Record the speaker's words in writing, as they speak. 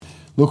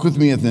Look with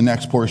me at the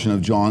next portion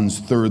of John's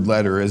third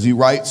letter as he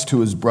writes to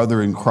his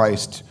brother in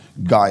Christ,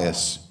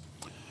 Gaius.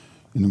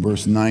 In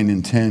verse 9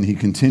 and 10, he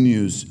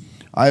continues,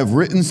 I have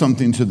written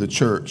something to the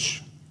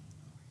church,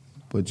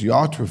 but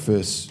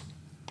Diotrephes,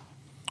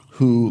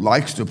 who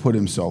likes to put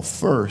himself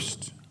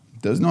first,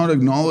 does not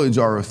acknowledge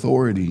our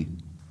authority.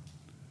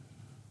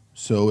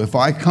 So if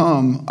I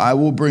come, I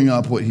will bring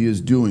up what he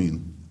is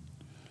doing,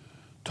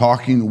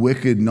 talking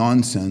wicked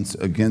nonsense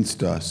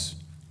against us.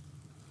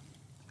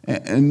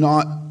 And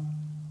not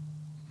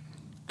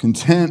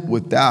content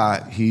with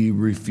that, he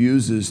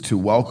refuses to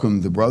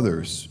welcome the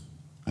brothers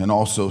and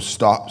also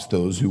stops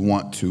those who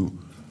want to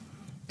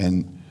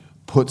and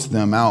puts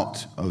them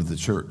out of the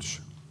church.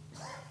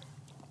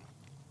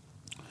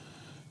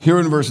 Here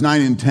in verse 9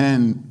 and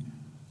 10,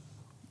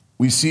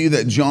 we see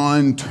that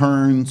John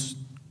turns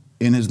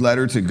in his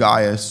letter to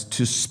Gaius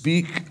to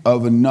speak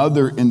of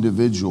another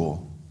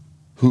individual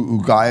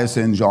who Gaius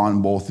and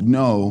John both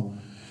know,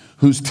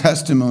 whose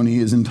testimony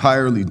is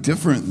entirely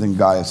different than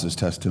Gaius'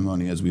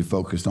 testimony, as we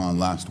focused on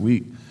last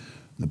week,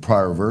 the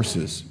prior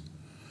verses.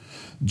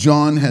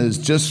 John has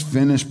just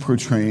finished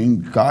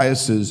portraying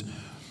Gaius'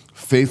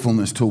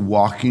 faithfulness to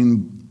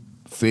walking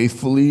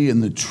faithfully in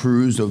the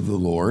truths of the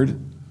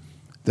Lord,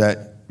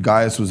 that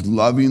Gaius was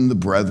loving the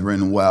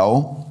brethren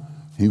well,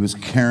 he was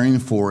caring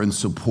for and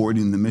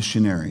supporting the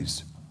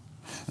missionaries.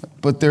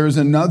 But there's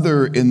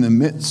another in the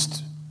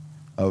midst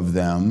of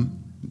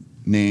them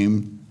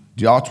named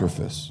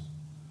Diotrephes,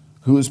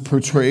 who is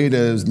portrayed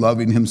as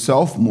loving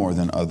himself more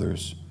than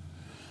others,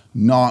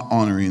 not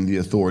honoring the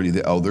authority of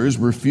the elders,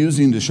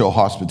 refusing to show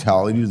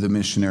hospitality to the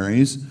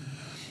missionaries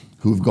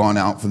who've gone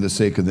out for the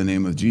sake of the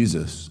name of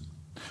Jesus.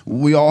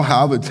 We all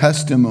have a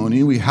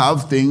testimony. We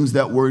have things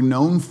that we're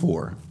known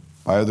for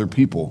by other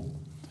people.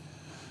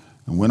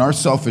 And when our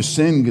selfish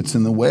sin gets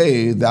in the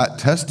way, that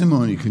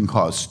testimony can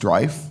cause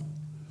strife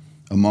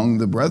among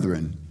the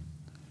brethren.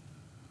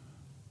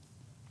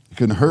 It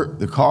can hurt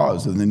the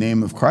cause of the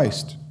name of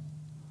Christ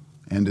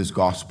and his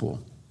gospel.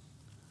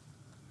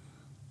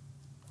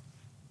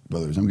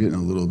 Brothers, I'm getting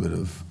a little bit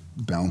of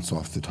bounce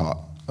off the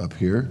top up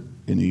here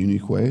in a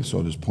unique way, so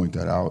I'll just point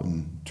that out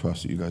and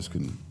trust that you guys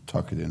can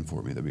tuck it in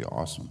for me. That'd be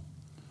awesome.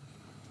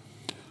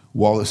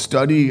 While the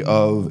study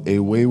of a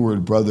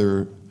wayward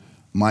brother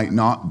might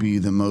not be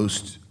the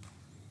most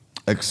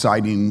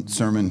exciting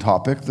sermon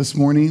topic this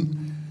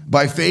morning,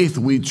 by faith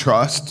we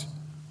trust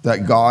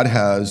that God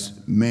has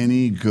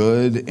many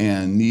good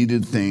and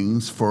needed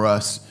things for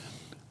us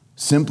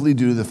simply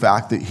due to the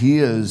fact that he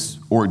has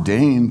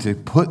ordained to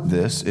put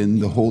this in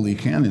the holy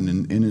canon,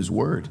 in his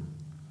word.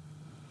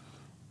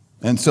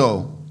 And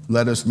so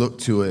let us look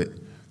to it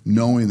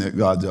knowing that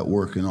God's at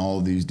work in all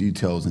of these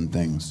details and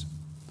things.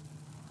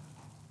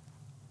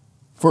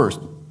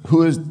 First,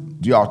 who is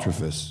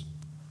Diotrephes?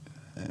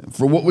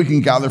 For what we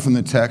can gather from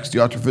the text,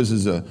 Diotrephes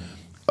is a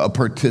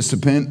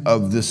participant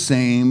of the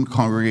same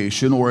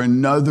congregation or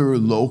another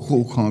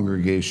local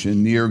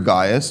congregation near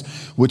Gaius,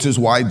 which is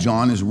why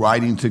John is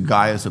writing to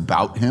Gaius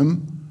about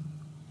him.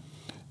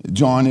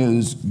 John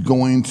is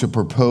going to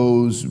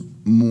propose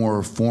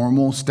more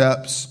formal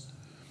steps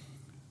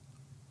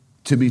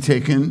to be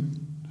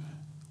taken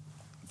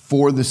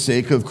for the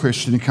sake of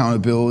Christian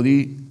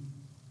accountability,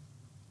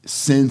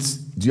 since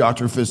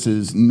Diotrephes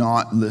is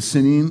not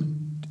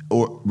listening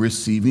or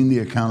receiving the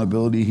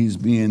accountability he's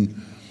being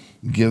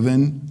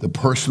given, the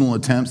personal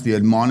attempts, the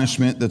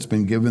admonishment that's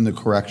been given, the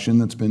correction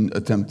that's been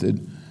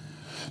attempted.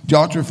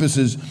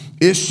 Diotrephes'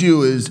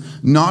 issue is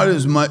not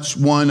as much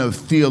one of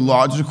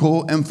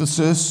theological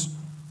emphasis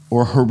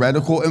or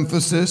heretical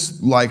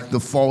emphasis like the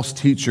false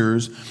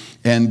teachers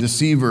and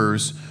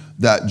deceivers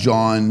that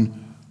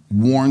John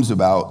warns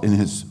about in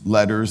his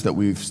letters that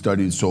we've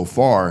studied so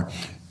far.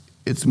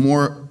 It's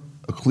more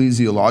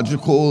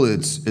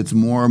ecclesiological. It's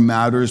more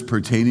matters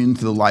pertaining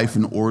to the life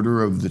and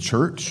order of the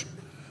church.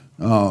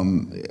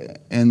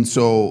 And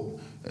so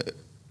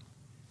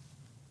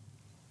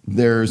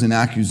there's an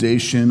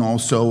accusation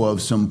also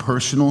of some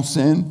personal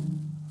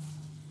sin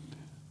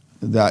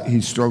that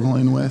he's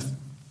struggling with.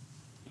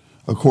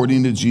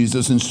 According to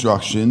Jesus'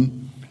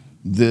 instruction,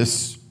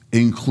 this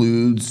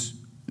includes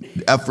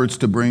efforts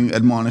to bring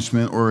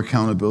admonishment or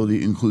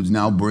accountability, includes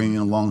now bringing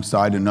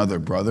alongside another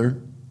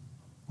brother,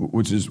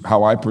 which is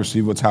how I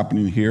perceive what's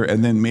happening here.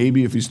 And then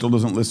maybe if he still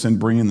doesn't listen,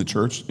 bringing the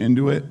church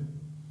into it.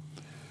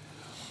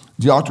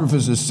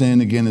 Diotrephes' sin,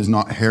 again, is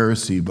not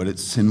heresy, but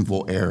it's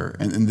sinful error.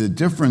 And the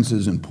difference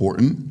is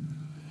important.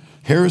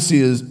 Heresy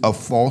is a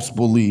false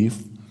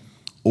belief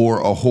or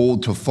a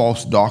hold to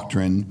false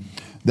doctrine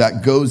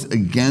that goes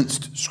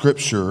against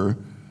Scripture,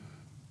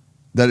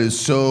 that is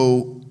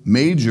so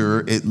major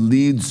it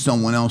leads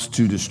someone else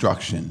to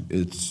destruction.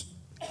 It's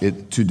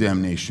to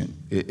damnation.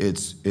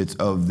 It's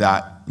of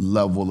that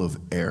level of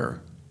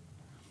error.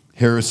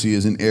 Heresy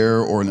is an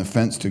error or an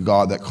offense to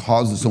God that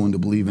causes someone to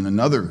believe in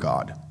another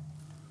God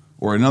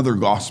or another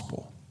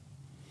gospel.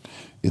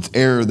 It's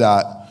error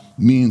that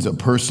means a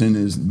person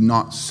is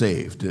not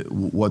saved.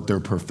 What they're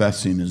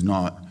professing is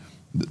not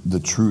the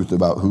truth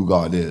about who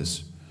God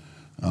is.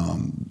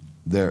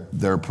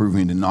 they're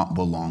proving to not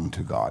belong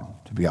to God,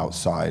 to be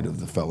outside of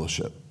the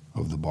fellowship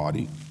of the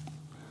body.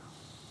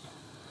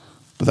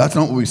 But that's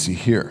not what we see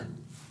here.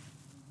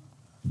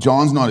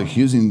 John's not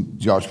accusing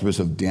Diotrephes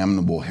of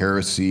damnable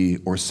heresy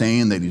or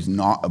saying that he's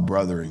not a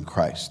brother in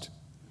Christ.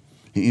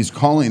 He's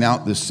calling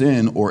out the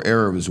sin or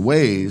error of his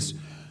ways,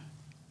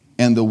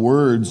 and the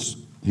words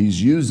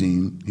he's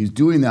using, he's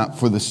doing that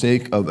for the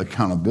sake of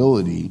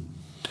accountability,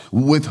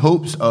 with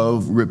hopes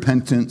of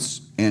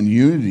repentance and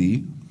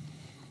unity,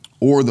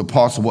 or the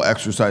possible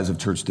exercise of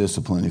church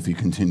discipline if he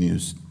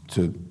continues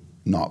to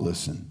not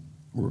listen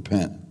or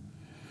repent.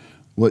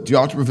 What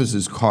Diotrephes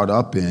is caught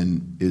up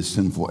in is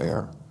sinful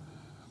error.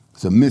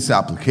 It's a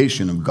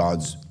misapplication of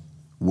God's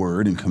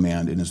word and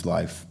command in his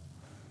life,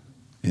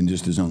 and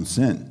just his own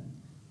sin.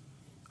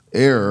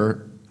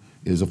 Error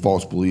is a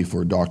false belief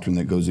or a doctrine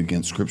that goes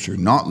against Scripture,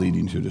 not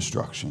leading to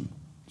destruction.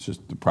 It's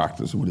just the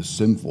practice of what is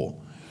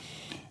sinful.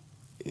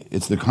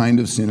 It's the kind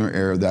of sin or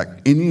error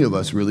that any of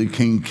us really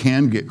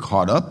can get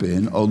caught up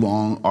in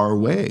along our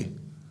way.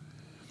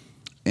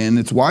 And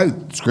it's why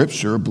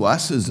Scripture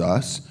blesses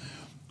us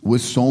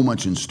with so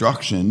much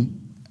instruction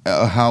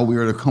how we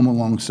are to come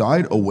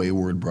alongside a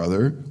wayward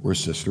brother or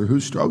sister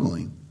who's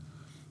struggling.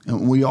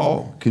 And we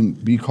all can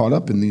be caught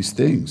up in these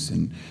things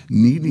and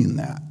needing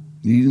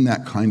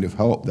that kind of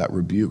help, that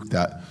rebuke,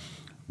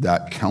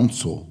 that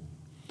counsel.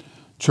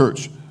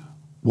 Church,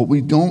 what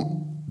we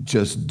don't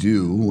just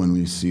do when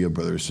we see a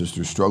brother or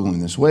sister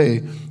struggling this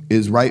way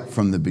is right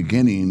from the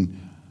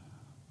beginning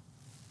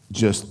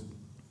just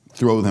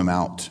throw them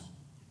out.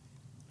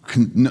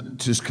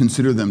 Just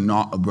consider them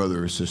not a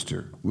brother or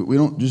sister. We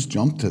don't just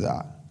jump to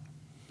that.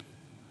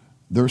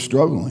 They're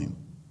struggling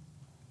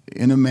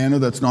in a manner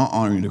that's not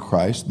honoring to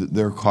Christ.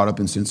 They're caught up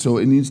in sin, so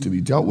it needs to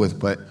be dealt with.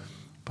 But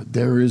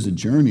there is a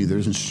journey.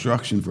 There's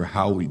instruction for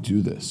how we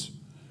do this.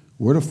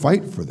 We're to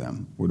fight for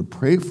them. We're to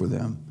pray for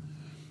them.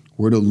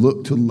 We're to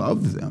look to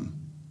love them.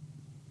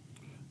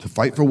 To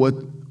fight for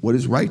what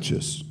is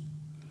righteous.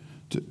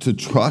 To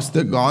trust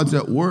that God's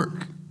at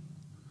work.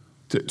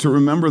 To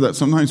remember that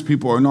sometimes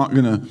people are not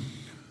going to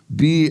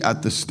be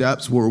at the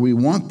steps where we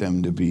want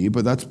them to be,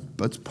 but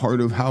that's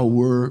part of how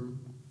we're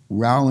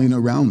rallying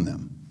around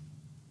them.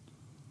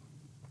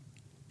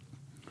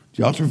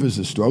 Diotrephes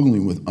is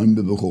struggling with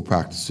unbiblical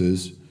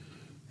practices,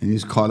 and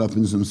he's caught up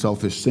in some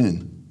selfish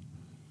sin.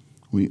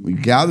 We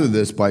gather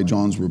this by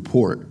John's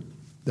report,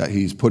 that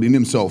he's putting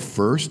himself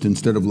first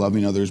instead of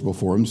loving others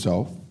before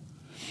himself,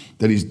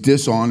 that he's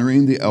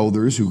dishonoring the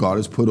elders who God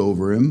has put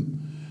over him,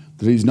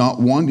 that he's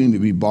not wanting to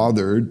be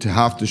bothered to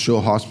have to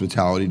show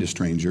hospitality to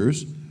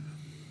strangers,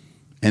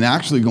 and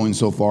actually going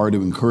so far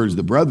to encourage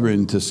the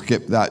brethren to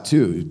skip that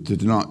too, to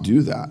not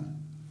do that,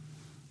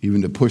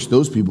 even to push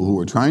those people who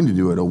are trying to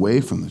do it away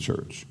from the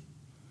church.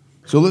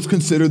 So let's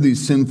consider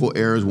these sinful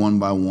errors one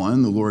by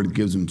one. The Lord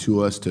gives them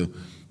to us to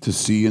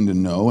see and to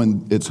know,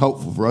 and it's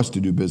helpful for us to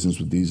do business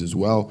with these as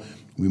well.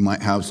 We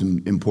might have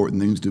some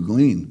important things to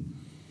glean.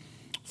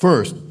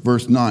 First,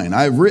 verse 9,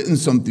 I have written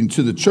something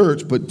to the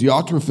church, but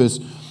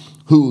Diotrephes,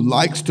 who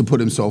likes to put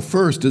himself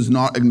first, does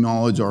not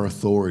acknowledge our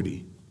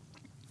authority.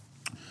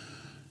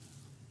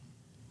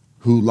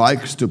 Who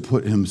likes to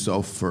put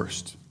himself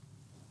first.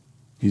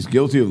 He's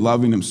guilty of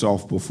loving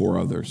himself before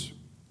others.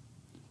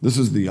 This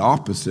is the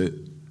opposite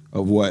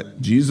of what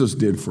Jesus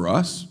did for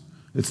us.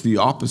 It's the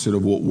opposite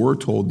of what we're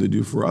told to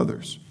do for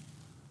others.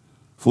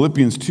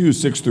 Philippians 2,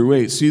 6 through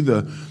 8, see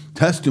the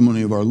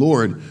testimony of our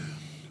Lord.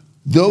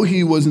 Though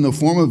he was in the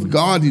form of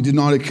God, he did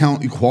not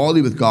account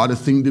equality with God a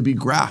thing to be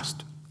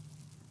grasped,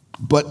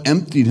 but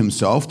emptied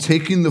himself,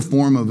 taking the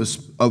form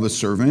of a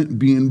servant,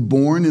 being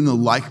born in the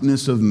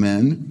likeness of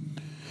men,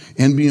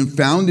 and being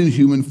found in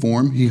human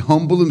form, he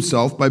humbled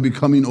himself by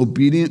becoming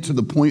obedient to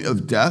the point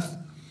of death,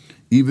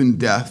 even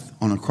death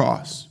on a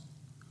cross.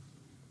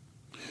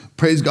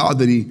 Praise God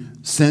that he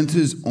sent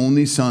his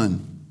only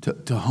son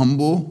to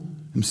humble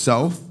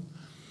himself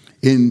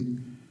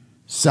in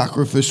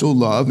sacrificial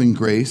love and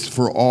grace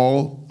for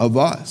all of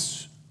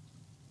us,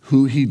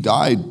 who he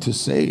died to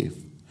save,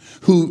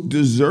 who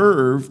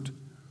deserved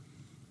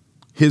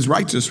his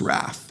righteous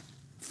wrath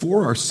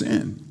for our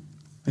sin.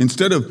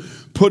 Instead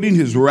of putting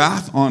his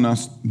wrath on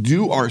us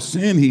due our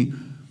sin, he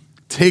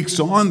takes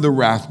on the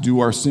wrath due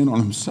our sin on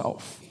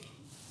himself.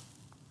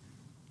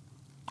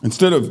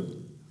 Instead of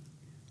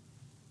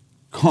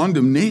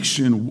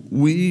condemnation,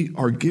 we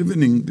are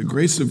given the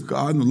grace of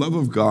God and the love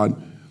of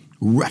God,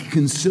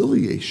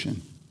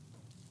 reconciliation.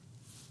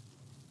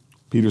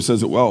 Peter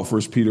says it well,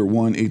 1 Peter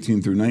 1,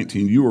 18 through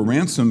 19. You were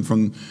ransomed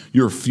from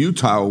your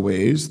futile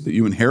ways that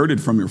you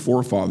inherited from your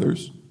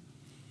forefathers,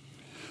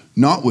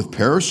 not with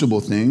perishable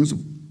things,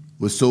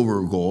 with silver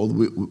or gold.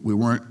 We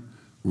weren't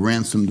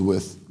ransomed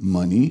with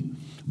money,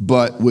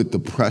 but with the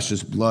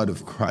precious blood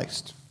of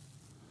Christ,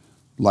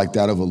 like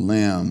that of a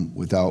lamb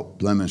without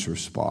blemish or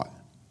spot.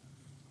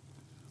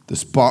 The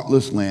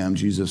spotless lamb,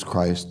 Jesus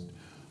Christ,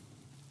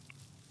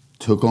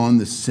 took on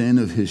the sin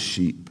of his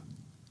sheep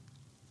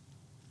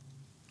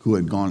who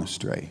had gone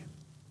astray.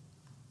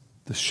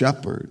 The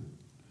shepherd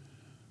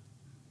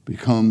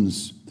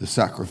becomes the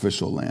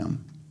sacrificial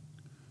lamb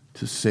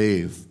to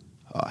save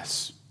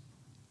us.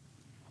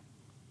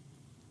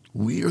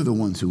 We are the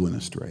ones who went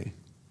astray.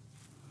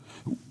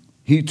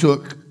 He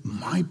took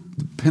my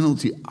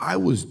penalty I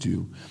was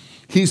due.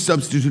 He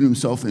substituted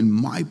himself in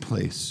my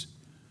place.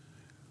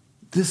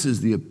 This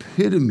is the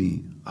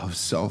epitome of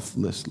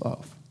selfless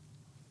love.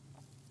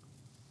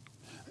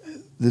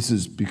 This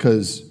is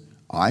because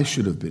I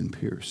should have been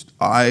pierced.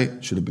 I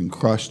should have been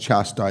crushed,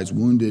 chastised,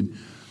 wounded,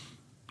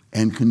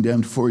 and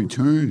condemned for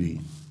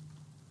eternity.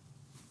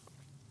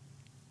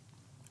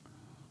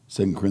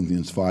 2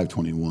 Corinthians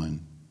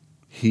 5:21.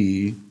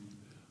 He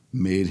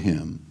made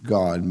him,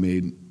 God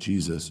made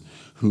Jesus,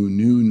 who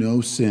knew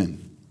no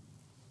sin,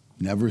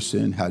 never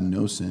sinned, had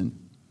no sin.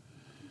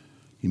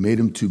 He made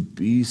him to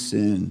be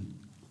sin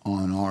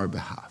on our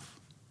behalf,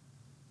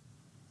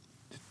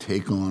 to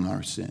take on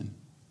our sin.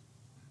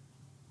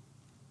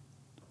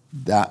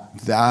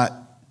 That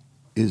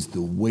is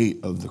the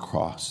weight of the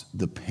cross.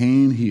 The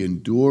pain he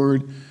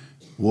endured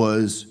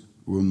was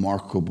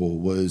remarkable,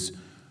 was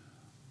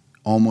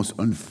almost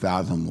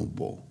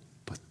unfathomable.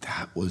 But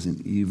that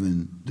wasn't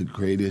even the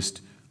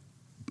greatest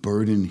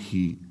burden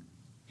he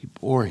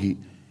bore. He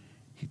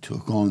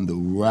took on the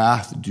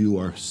wrath due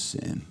our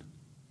sin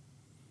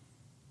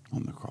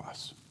on the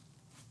cross.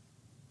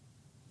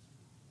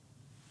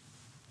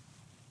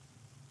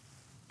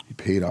 He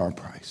paid our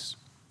price.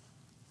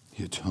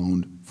 He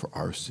atoned for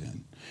our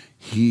sin.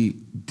 He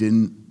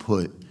didn't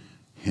put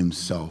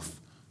himself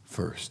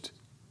first.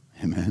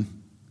 Amen?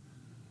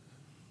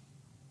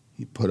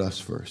 He put us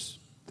first.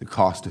 The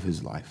cost of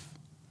his life,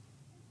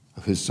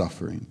 of his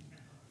suffering.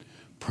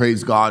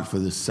 Praise God for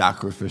the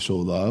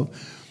sacrificial love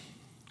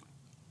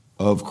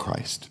of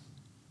Christ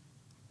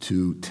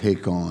to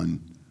take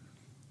on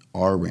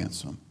our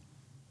ransom.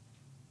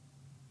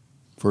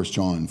 1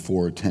 John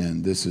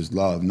 4:10, this is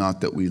love,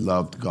 not that we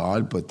loved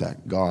God, but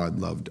that God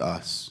loved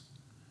us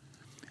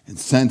and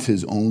sent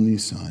his only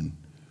Son,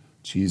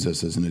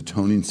 Jesus, as an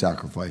atoning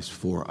sacrifice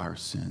for our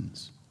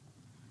sins.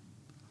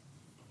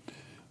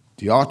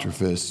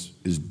 Diotrephes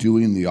is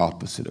doing the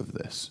opposite of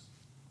this.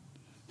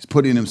 He's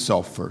putting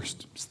himself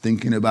first. He's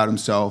thinking about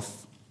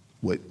himself,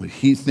 what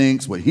he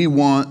thinks, what he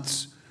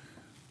wants,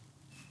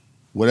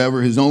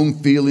 whatever his own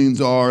feelings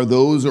are,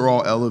 those are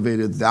all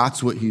elevated.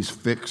 That's what he's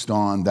fixed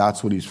on.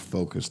 That's what he's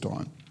focused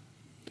on.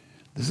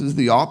 This is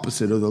the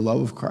opposite of the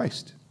love of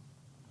Christ.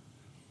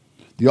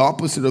 The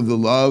opposite of the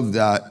love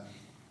that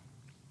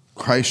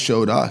Christ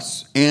showed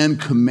us and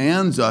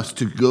commands us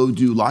to go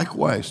do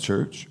likewise,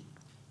 church.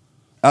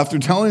 After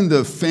telling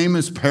the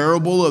famous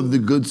parable of the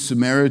Good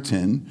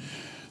Samaritan,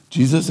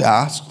 Jesus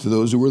asked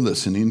those who were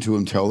listening to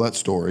him tell that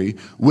story,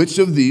 which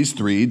of these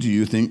three do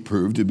you think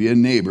proved to be a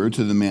neighbor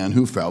to the man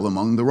who fell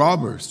among the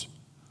robbers?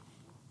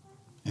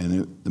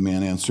 And the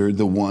man answered,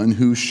 the one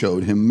who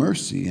showed him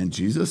mercy. And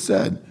Jesus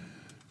said,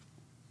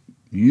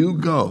 you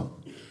go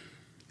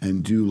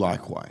and do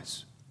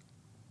likewise.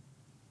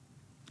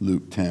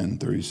 Luke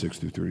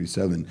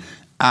 10:36-37.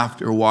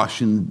 After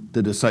washing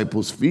the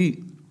disciples'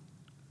 feet,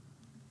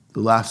 the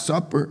Last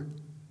Supper,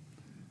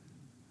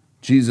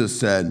 Jesus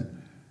said,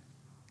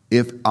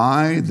 if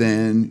I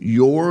then,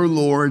 your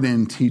Lord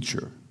and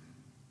teacher,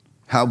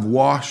 have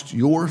washed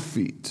your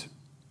feet,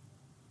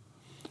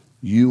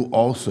 you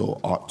also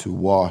ought to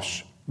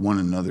wash one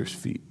another's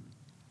feet.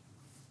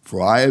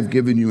 For I have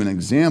given you an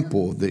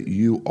example that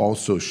you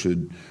also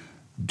should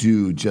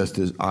do just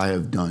as I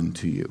have done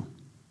to you.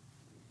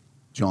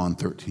 John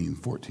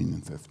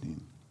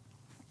 13:14-15.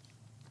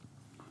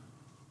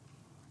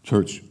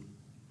 Church,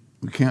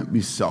 we can't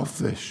be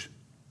selfish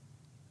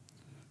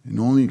and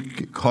only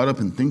get caught up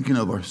in thinking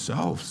of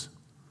ourselves.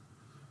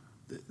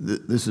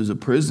 This is a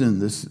prison.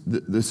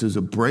 This is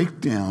a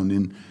breakdown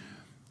in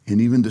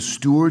even the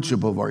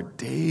stewardship of our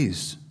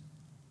days.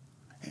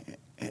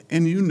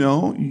 And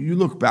you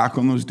look back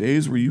on those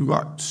days where you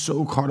got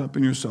so caught up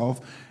in yourself,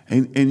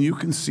 and you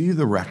can see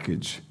the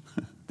wreckage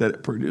that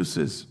it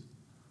produces.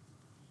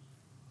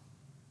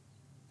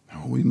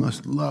 We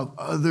must love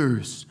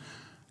others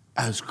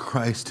as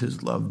Christ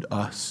has loved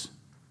us.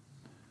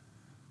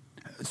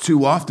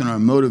 Too often our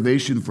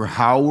motivation for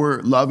how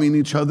we're loving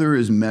each other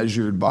is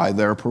measured by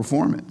their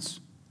performance.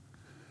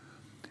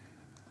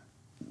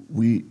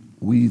 We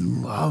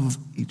love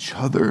each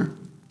other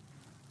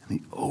and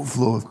the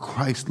overflow of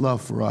Christ's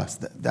love for us.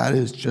 That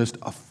is just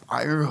a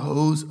fire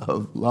hose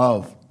of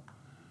love.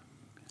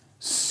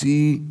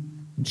 See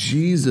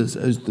Jesus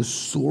as the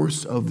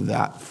source of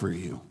that for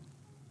you.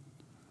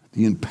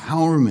 The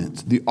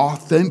empowerment, the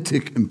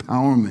authentic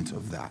empowerment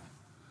of that.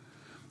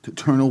 To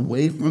turn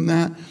away from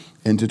that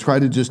and to try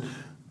to just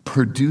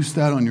produce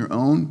that on your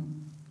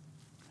own,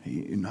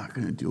 you're not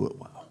going to do it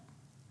well.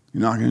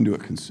 You're not going to do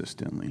it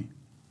consistently.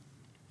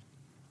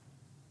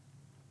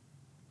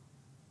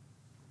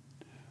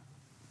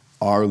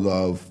 Our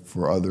love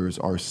for others,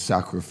 our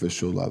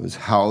sacrificial love, is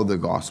how the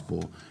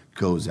gospel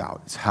goes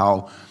out. It's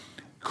how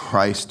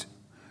Christ,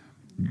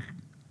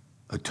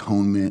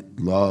 atonement,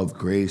 love,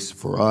 grace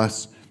for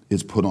us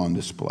is put on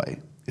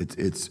display.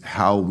 It's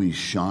how we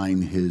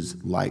shine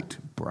his light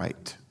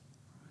bright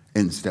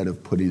instead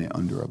of putting it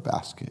under a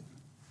basket.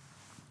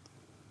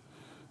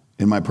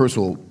 In my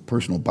personal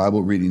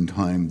Bible reading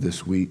time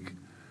this week,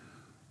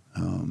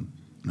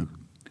 the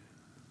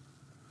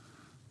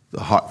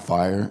hot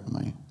fire at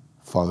my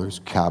father's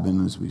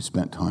cabin as we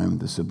spent time with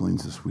the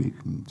siblings this week,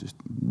 and just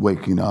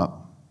waking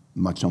up,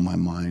 much on my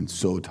mind,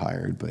 so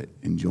tired, but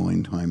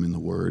enjoying time in the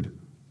Word.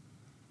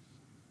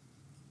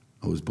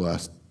 I was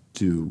blessed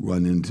to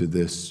run into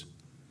this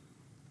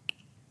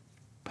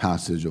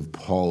passage of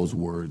Paul's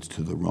words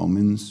to the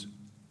Romans.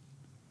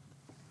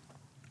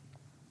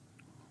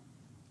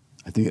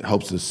 I think it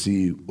helps us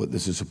see what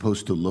this is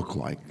supposed to look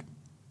like,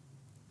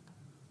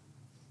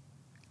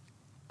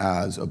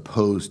 as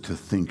opposed to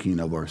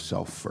thinking of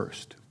ourselves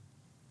first.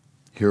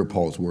 Here are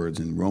Paul's words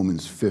in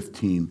Romans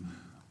 15,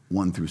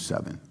 1 through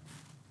 7.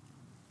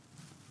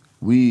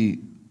 We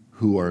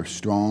who are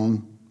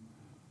strong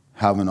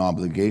have an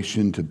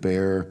obligation to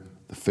bear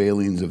the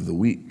failings of the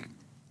weak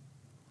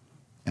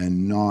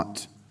and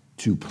not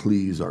to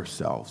please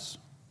ourselves.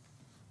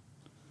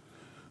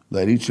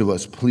 Let each of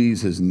us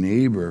please his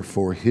neighbor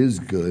for his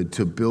good,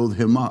 to build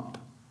him up.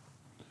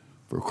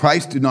 For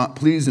Christ did not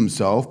please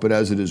himself, but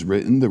as it is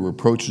written, the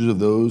reproaches of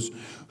those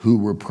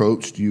who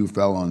reproached you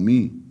fell on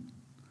me.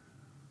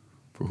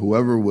 For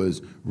whoever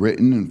was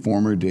written in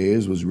former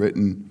days was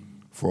written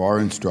for our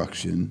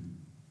instruction,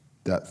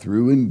 that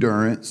through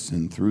endurance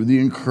and through the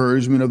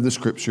encouragement of the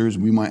Scriptures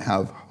we might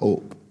have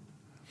hope.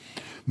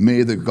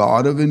 May the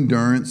God of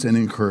endurance and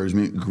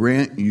encouragement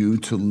grant you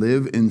to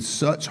live in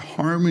such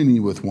harmony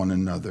with one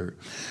another,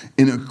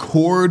 in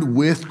accord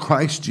with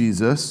Christ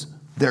Jesus.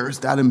 There's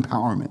that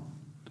empowerment,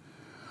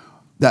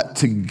 that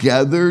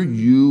together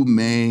you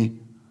may,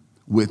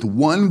 with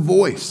one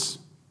voice,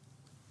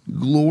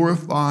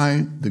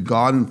 glorify the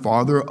God and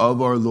Father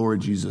of our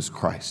Lord Jesus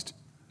Christ.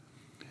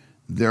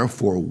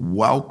 Therefore,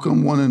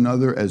 welcome one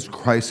another as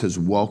Christ has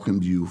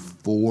welcomed you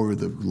for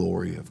the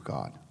glory of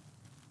God.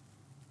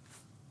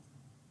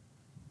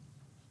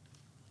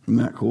 Isn't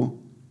that cool?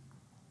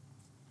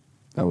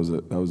 That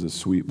was a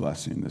sweet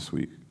blessing this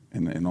week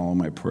in all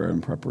my prayer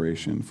and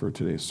preparation for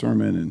today's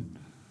sermon, and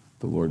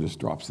the Lord just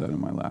drops that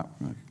in my lap.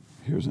 Like,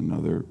 here's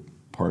another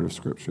part of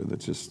Scripture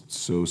that's just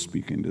so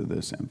speaking to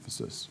this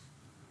emphasis.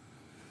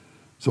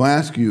 So I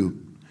ask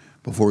you,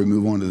 before we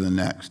move on to the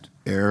next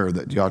error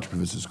that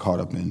Diotrephes is caught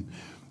up in,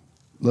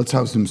 let's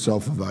have some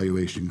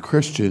self-evaluation.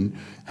 Christian,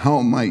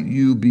 how might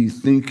you be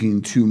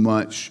thinking too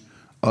much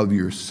of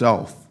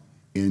yourself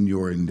in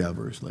your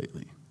endeavors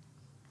lately?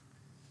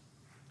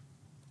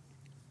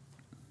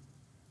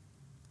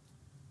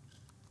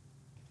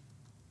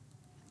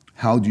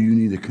 How do you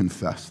need to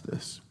confess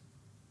this?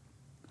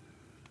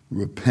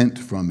 Repent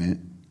from it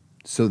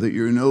so that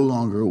you're no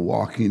longer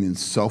walking in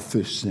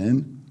selfish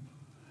sin,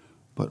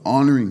 but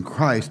honoring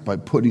Christ by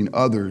putting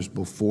others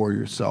before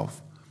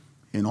yourself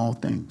in all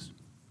things.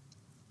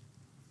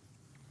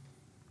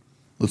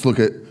 Let's look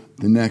at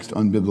the next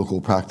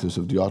unbiblical practice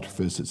of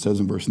Diotrephes. It says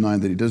in verse 9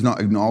 that he does not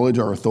acknowledge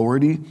our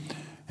authority.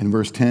 In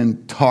verse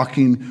 10,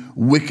 talking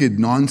wicked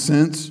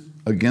nonsense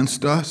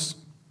against us.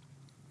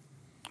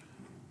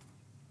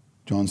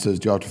 John says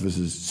Diotrephes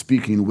is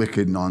speaking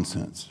wicked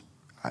nonsense.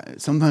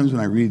 Sometimes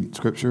when I read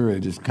Scripture, I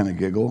just kind of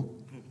giggle.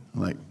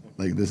 Like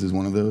this is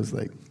one of those,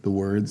 like the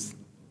words.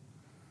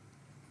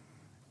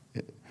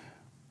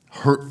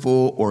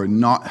 Hurtful or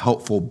not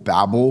helpful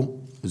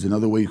babble is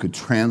another way you could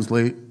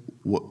translate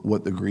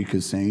what the Greek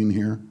is saying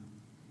here.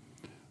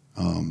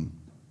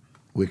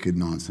 Wicked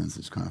nonsense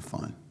is kind of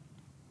fun.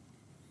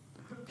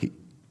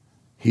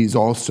 He's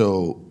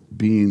also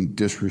being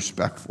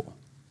disrespectful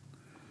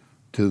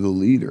to the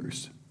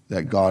leaders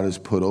that God has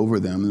put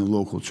over them in the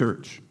local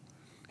church.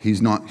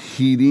 He's not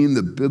heeding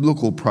the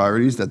biblical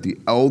priorities that the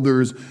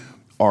elders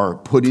are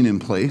putting in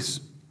place,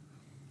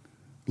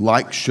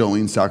 like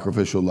showing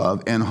sacrificial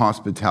love and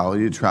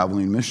hospitality to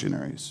traveling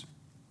missionaries.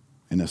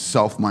 In a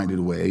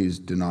self-minded way, he's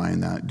denying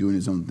that, doing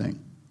his own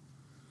thing.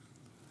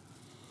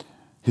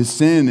 His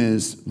sin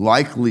is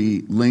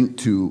likely linked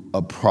to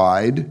a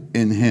pride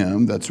in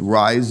him that's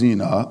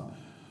rising up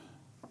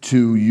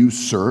to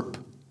usurp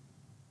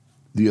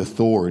the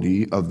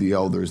authority of the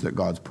elders that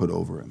God's put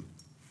over him.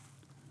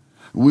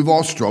 We've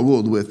all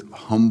struggled with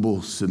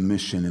humble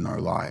submission in our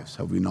lives,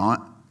 have we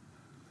not?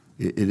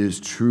 It is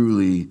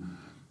truly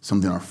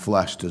something our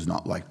flesh does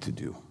not like to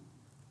do.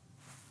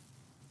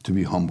 To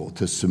be humble,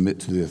 to submit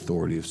to the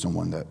authority of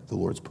someone that the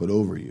Lord's put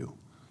over you,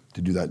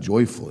 to do that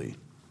joyfully.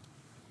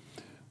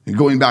 And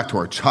going back to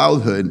our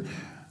childhood,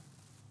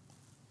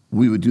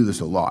 we would do this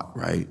a lot,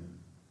 right?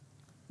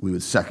 We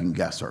would second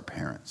guess our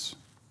parents.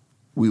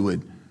 We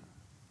would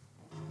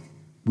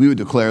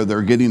declare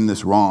they're getting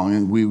this wrong,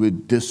 and we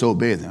would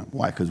disobey them.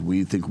 Why? Because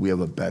we think we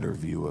have a better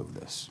view of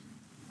this.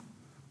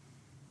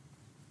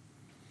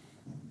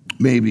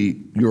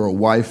 Maybe you're a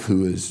wife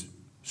who has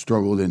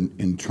struggled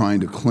in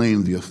trying to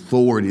claim the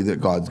authority that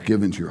God's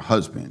given to your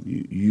husband.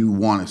 You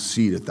want a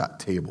seat at that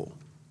table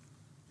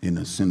in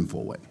a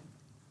sinful way.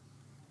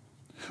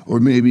 Or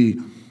maybe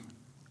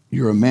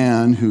you're a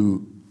man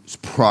whose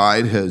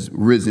pride has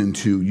risen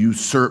to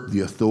usurp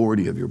the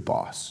authority of your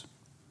boss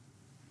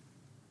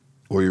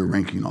or your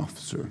ranking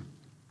officer.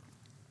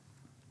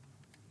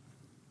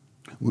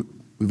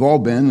 We've all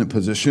been in a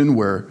position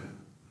where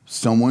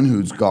someone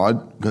who's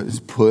God has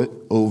put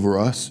over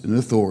us in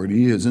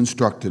authority, has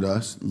instructed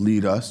us,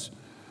 lead us,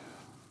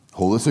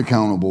 hold us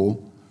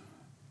accountable,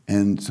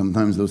 and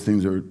sometimes those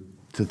things are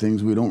to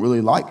things we don't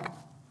really like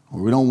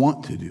or we don't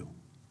want to do.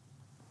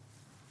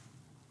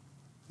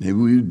 Maybe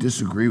we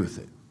disagree with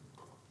it.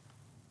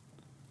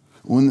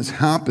 When this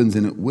happens,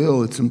 and it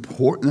will, it's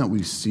important that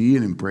we see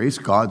and embrace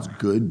God's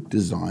good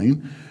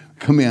design,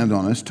 command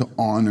on us to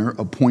honor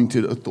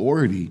appointed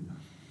authority,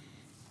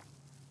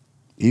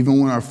 even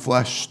when our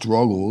flesh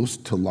struggles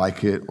to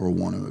like it or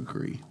want to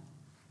agree.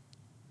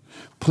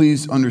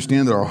 Please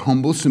understand that our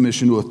humble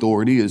submission to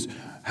authority is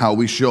how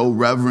we show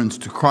reverence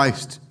to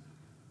Christ.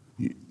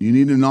 You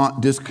need to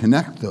not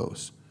disconnect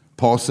those.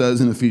 Paul says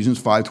in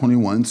Ephesians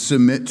 5:21,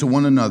 submit to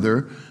one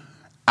another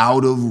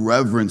out of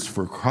reverence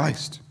for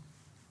Christ.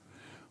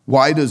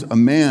 Why does a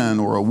man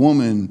or a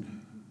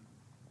woman,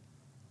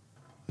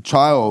 a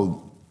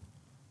child,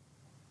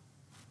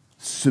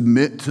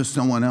 submit to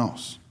someone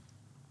else?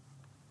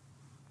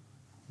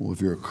 Well,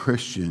 if you're a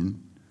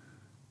Christian,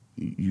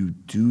 you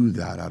do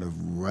that out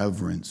of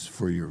reverence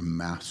for your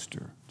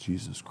master,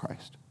 Jesus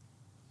Christ.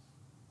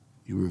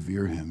 You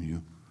revere him,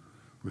 you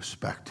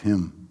respect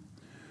him,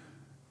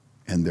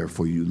 and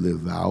therefore you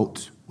live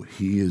out what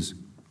he has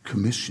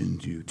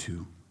commissioned you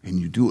to, and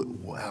you do it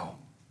well.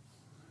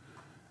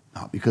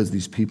 Not because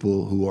these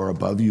people who are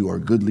above you are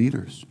good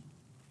leaders,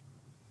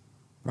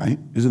 right?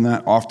 Isn't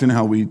that often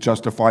how we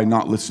justify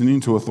not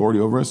listening to authority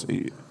over us?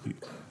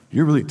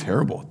 You're really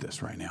terrible at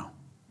this right now.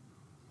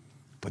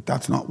 But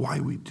that's not why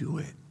we do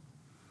it.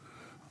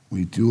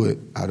 We do it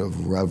out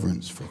of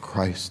reverence for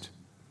Christ.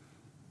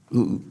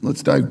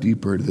 Let's dive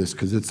deeper into this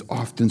because it's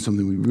often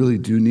something we really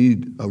do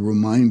need a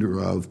reminder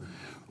of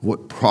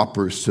what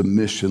proper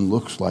submission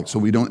looks like so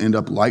we don't end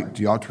up like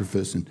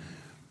Diotrephes and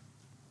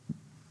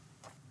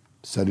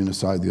setting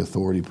aside the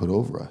authority put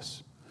over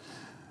us.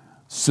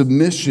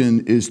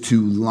 Submission is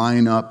to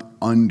line up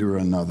under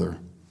another.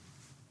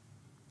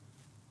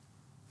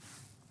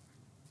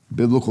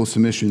 Biblical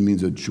submission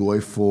means a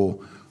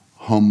joyful,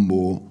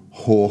 humble,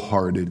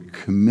 wholehearted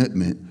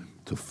commitment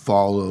to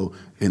follow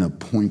an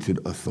appointed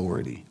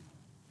authority.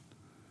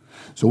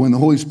 So when the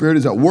Holy Spirit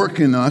is at work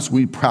in us,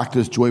 we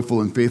practice joyful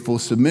and faithful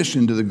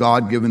submission to the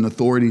God-given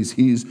authorities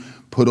he's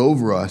put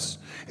over us.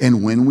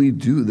 And when we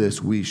do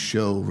this, we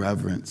show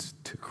reverence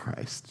to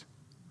Christ.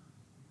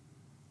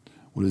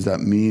 What does that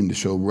mean to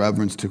show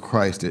reverence to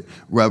Christ?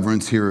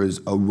 Reverence here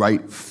is a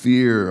right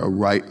fear,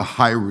 a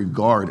high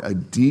regard, a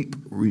deep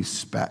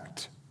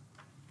respect.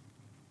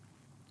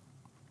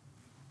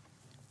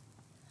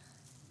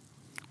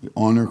 We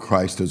honor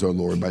Christ as our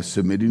Lord by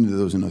submitting to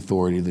those in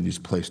authority that he's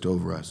placed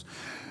over us.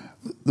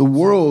 The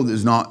world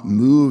is not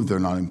moved, they're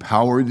not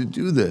empowered to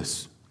do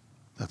this.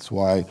 That's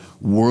why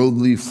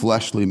worldly,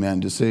 fleshly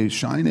men just say,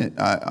 shine it,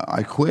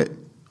 I quit,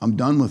 I'm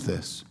done with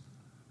this.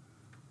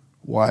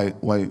 Why,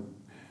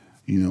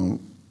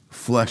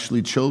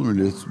 fleshly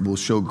children will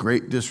show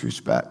great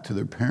disrespect to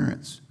their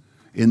parents.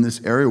 In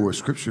this area where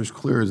Scripture is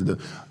clear is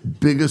the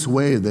biggest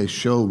way they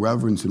show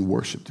reverence and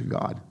worship to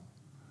God.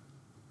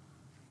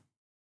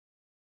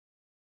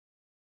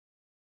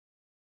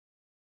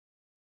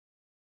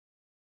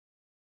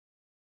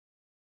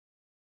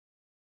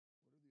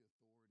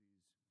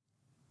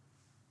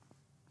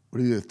 What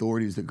are the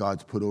authorities that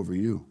God's put over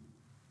you?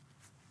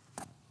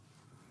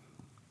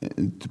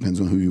 It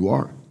depends on who you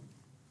are.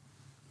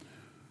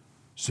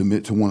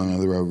 Submit to one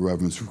another out of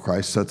reverence for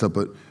Christ sets up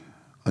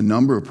a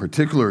number of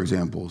particular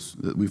examples.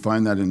 We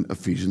find that in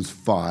Ephesians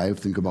 5.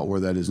 Think about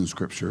where that is in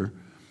Scripture.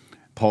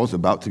 Paul's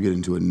about to get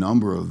into a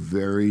number of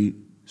very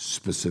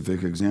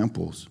specific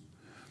examples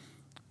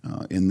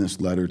in this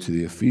letter to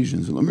the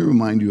Ephesians. And let me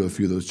remind you of a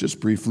few of those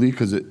just briefly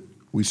because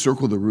we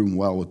circle the room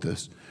well with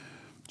this.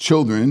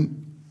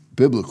 Children,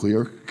 biblically,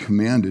 are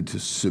commanded to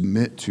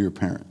submit to your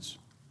parents.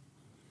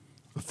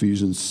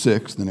 Ephesians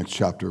 6, the next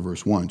chapter,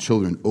 verse 1.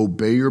 Children,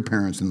 obey your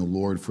parents in the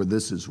Lord, for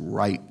this is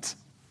right.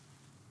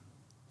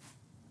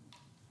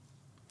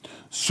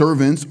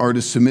 Servants are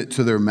to submit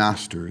to their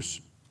masters.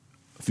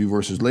 A few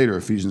verses later,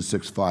 Ephesians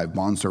 6, 5.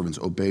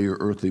 Bondservants, obey your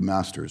earthly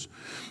masters.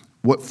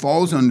 What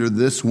falls under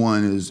this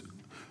one is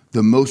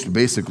the most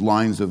basic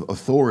lines of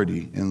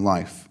authority in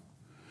life.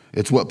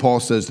 It's what Paul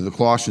says to the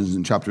Colossians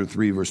in chapter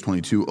 3, verse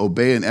 22.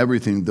 Obey in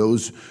everything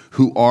those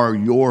who are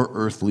your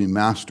earthly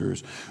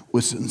masters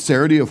with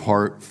sincerity of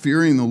heart,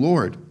 fearing the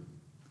Lord.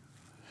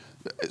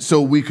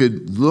 So we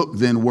could look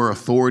then where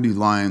authority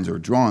lines are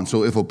drawn.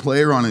 So if a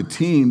player on a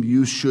team,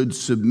 you should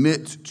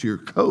submit to your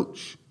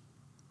coach.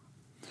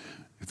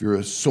 If you're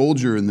a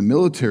soldier in the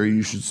military,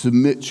 you should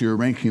submit to your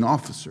ranking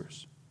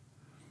officers.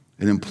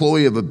 An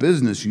employee of a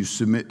business, you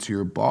submit to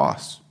your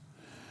boss.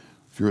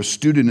 If you're a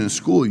student in a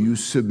school, you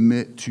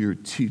submit to your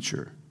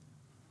teacher.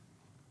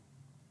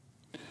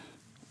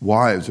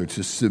 Wives are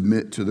to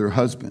submit to their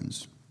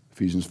husbands.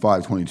 Ephesians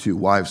 5:22.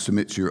 Wives,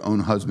 submit to your own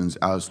husbands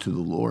as to the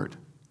Lord.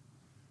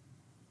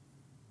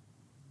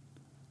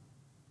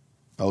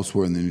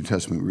 Elsewhere in the New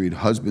Testament, we read,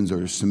 husbands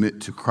are to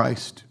submit to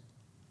Christ.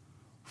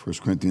 1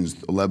 Corinthians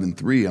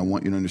 11:3, I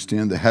want you to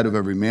understand the head of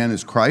every man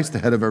is Christ, the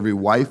head of every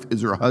wife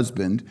is her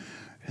husband,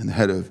 and the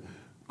head of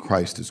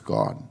Christ is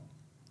God.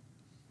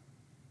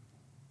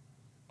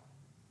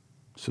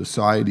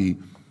 Society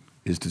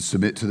is to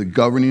submit to the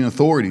governing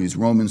authorities.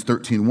 Romans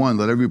 13:1,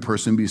 let every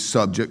person be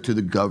subject to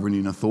the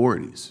governing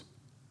authorities.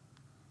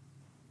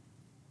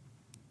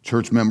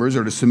 Church members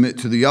are to submit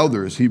to the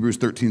elders. Hebrews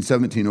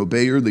 13:17,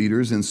 obey your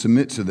leaders and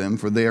submit to them,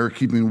 for they are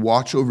keeping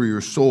watch over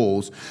your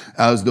souls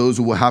as those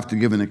who will have to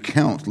give an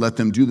account. Let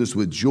them do this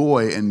with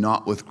joy and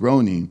not with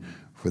groaning,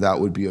 for that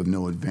would be of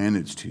no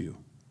advantage to you.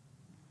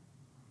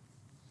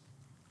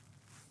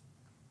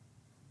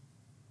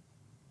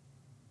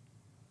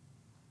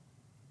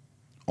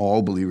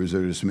 All believers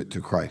are to submit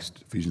to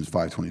Christ. Ephesians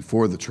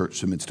 5:24, the church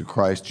submits to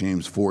Christ.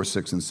 James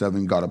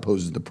 4:6-7, God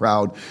opposes the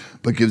proud,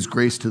 but gives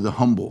grace to the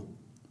humble.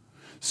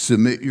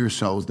 Submit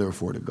yourselves,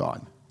 therefore, to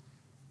God.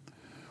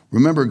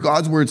 Remember,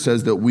 God's word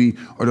says that we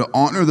are to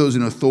honor those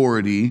in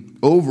authority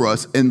over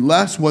us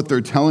unless what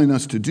they're telling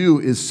us to do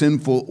is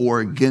sinful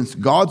or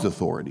against God's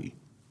authority.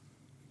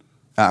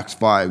 Acts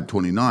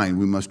 5:29,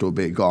 we must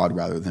obey God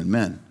rather than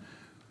men.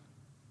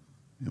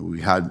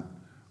 We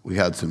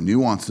had some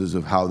nuances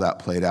of how that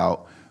played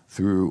out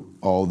through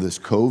all this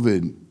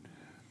COVID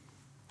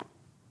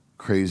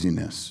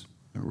craziness.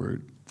 There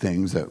were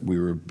things that we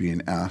were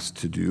being asked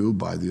to do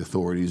by the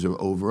authorities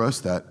over us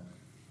that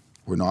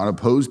were not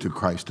opposed to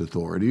Christ's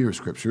authority or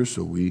Scripture,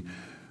 so we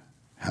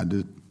had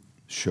to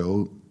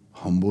show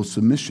humble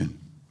submission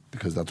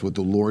because that's what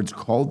the Lord's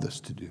called us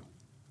to do.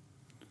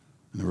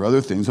 And there were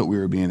other things that we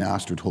were being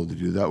asked or told to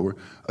do that were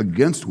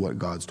against what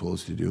God's told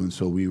us to do, and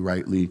so we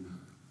rightly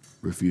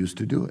refused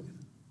to do it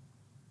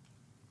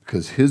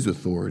because His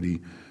authority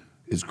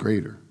is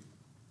greater.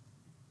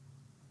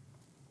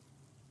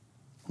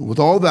 With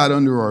all that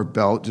under our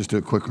belt, just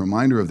a quick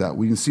reminder of that,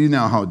 we can see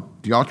now how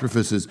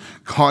Diotrephes is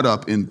caught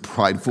up in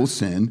prideful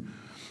sin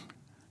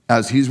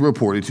as he's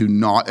reported to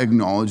not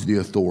acknowledge the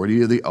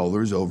authority of the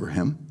elders over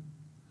him.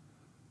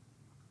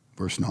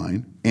 Verse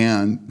 9,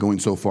 and going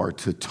so far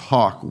to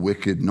talk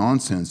wicked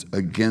nonsense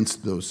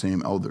against those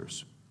same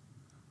elders.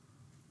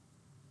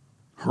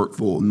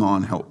 Hurtful,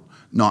 not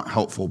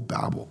helpful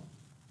babble.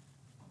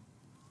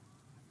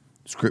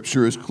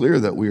 Scripture is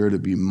clear that we are to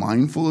be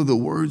mindful of the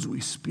words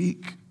we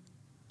speak.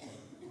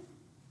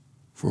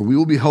 For we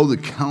will be held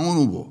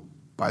accountable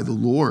by the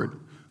Lord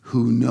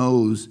who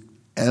knows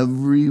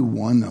every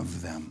one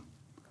of them.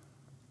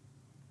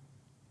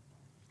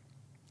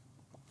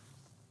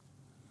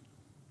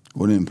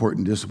 What an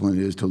important discipline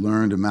it is to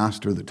learn to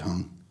master the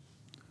tongue.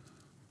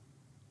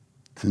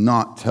 To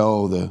not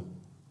tell the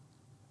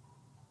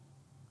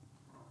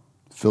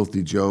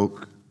filthy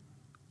joke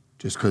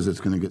just because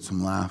it's going to get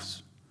some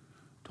laughs.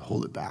 To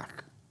hold it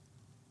back.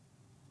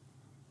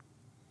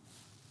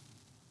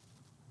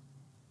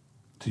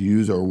 To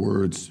use our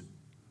words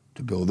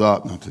to build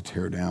up, not to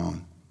tear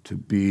down. To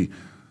be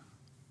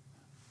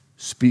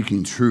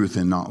speaking truth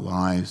and not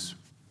lies.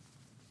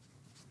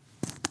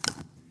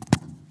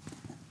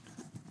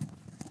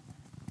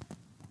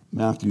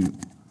 Matthew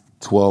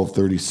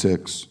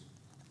 12:36.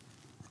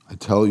 I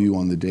tell you,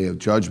 on the day of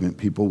judgment,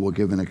 people will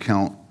give an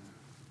account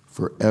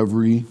for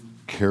every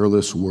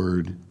careless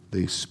word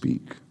they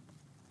speak.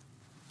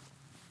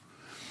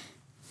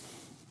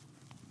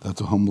 That's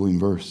a humbling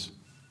verse.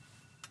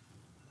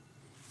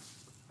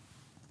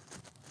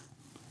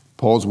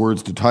 Paul's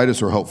words to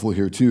Titus are helpful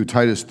here too.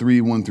 Titus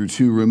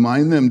 3:1-2.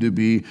 Remind them to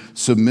be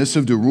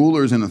submissive to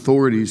rulers and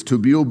authorities, to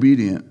be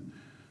obedient,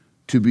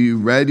 to be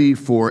ready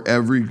for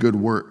every good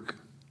work,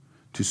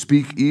 to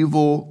speak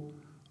evil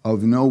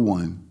of no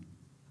one,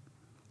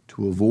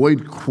 to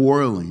avoid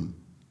quarreling,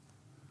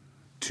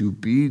 to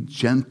be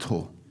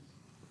gentle,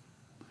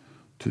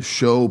 to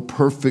show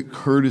perfect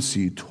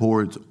courtesy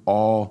towards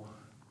all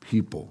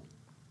people.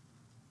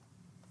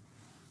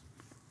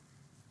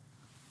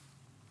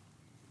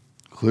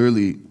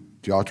 Clearly,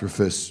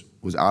 Diotrephes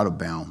was out of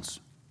bounds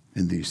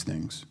in these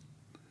things.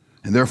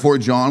 And therefore,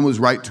 John was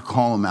right to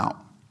call him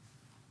out,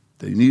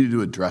 that he needed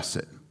to address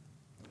it.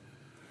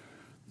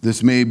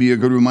 This may be a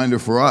good reminder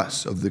for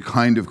us of the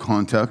kind of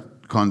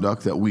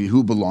conduct that we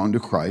who belong to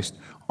Christ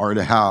are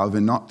to have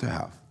and not to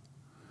have.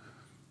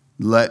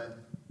 Let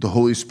the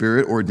Holy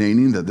Spirit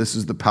ordaining that this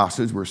is the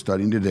passage we're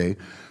studying today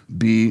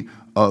be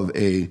of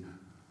a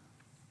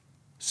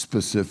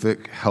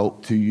specific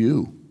help to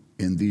you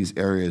in these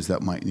areas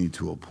that might need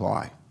to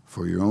apply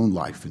for your own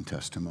life and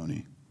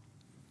testimony.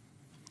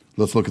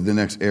 Let's look at the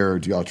next error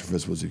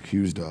Diotrephes was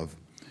accused of.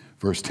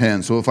 Verse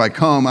 10, so if I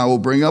come, I will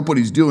bring up what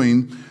he's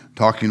doing,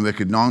 talking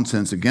wicked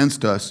nonsense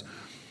against us,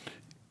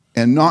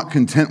 and not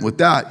content with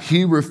that,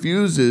 he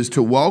refuses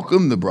to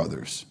welcome the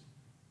brothers.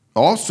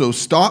 Also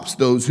stops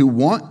those who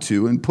want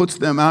to and puts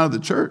them out of the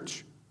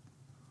church.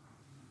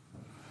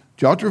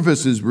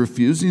 Diotrephes is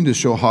refusing to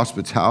show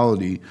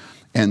hospitality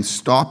and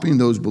stopping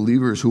those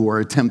believers who are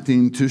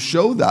attempting to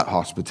show that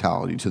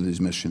hospitality to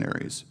these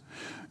missionaries,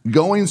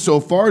 going so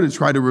far to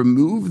try to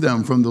remove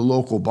them from the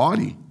local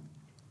body.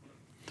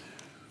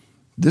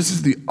 This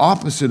is the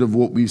opposite of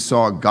what we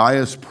saw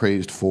Gaius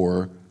praised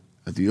for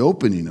at the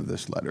opening of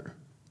this letter.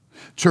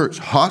 Church,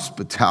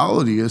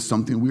 hospitality is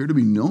something we are to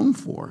be known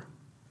for.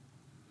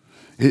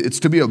 It's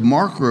to be a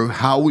marker of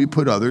how we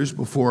put others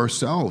before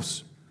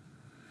ourselves.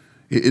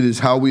 It is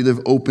how we live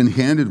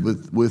open-handed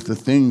with the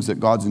things that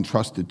God's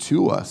entrusted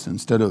to us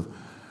instead of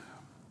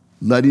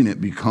letting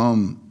it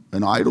become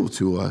an idol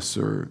to us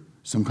or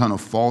some kind of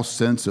false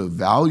sense of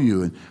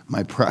value and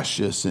my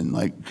precious and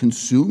like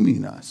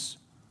consuming us.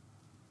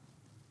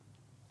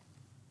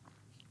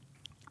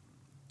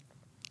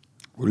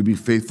 We're to be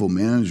faithful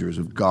managers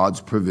of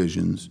God's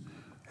provisions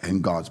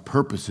and God's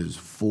purposes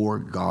for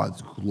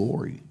God's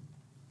glory.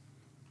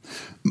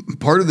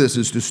 Part of this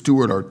is to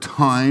steward our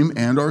time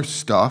and our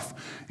stuff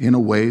in a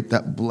way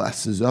that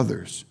blesses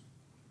others.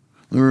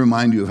 Let me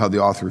remind you of how the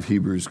author of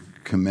Hebrews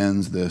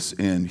commends this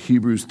in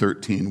Hebrews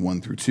 13,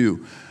 1 through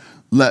 2.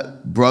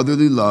 Let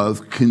brotherly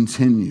love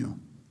continue.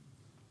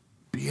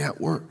 Be at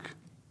work.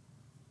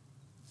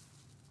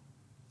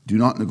 Do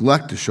not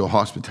neglect to show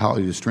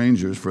hospitality to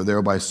strangers, for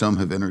thereby some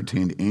have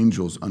entertained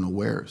angels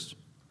unawares.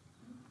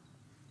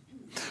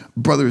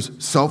 Brothers,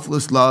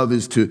 selfless love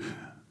is to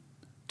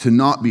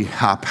not be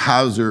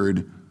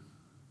haphazard,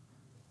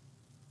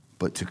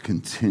 but to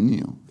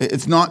continue.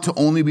 It's not to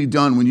only be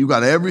done when you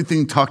got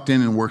everything tucked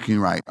in and working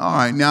right. All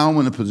right, now I'm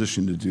in a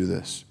position to do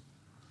this.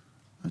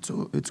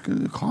 It's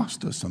going to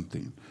cost us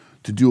something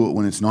to do it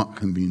when it's not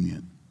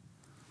convenient.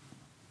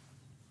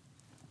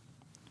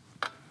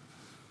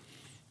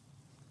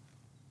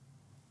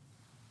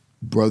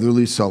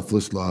 Brotherly,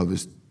 selfless love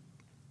is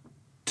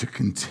to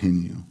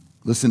continue.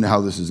 Listen to how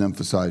this is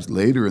emphasized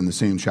later in the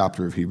same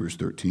chapter of Hebrews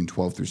 13,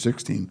 12 through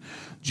 16.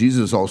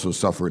 Jesus also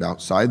suffered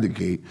outside the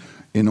gate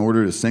in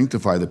order to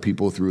sanctify the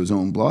people through his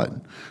own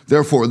blood.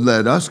 Therefore,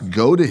 let us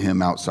go to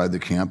him outside the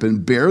camp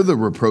and bear the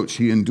reproach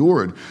he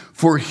endured.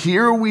 For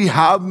here we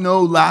have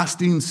no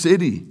lasting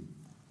city,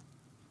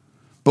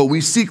 but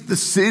we seek the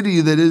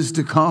city that is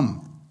to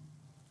come.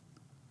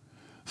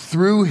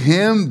 Through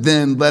him,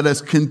 then, let us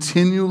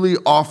continually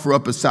offer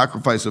up a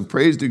sacrifice of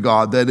praise to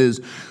God, that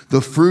is, the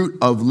fruit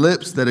of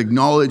lips that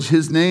acknowledge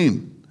his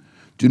name.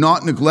 Do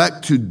not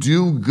neglect to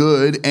do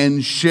good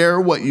and share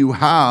what you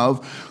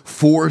have,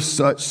 for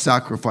such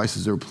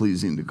sacrifices are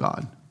pleasing to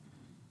God.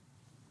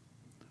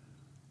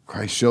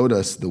 Christ showed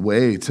us the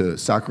way to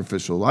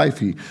sacrificial life.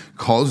 He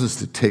calls us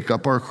to take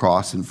up our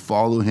cross and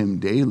follow him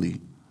daily,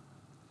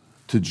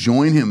 to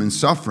join him in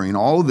suffering.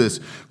 All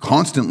this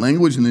constant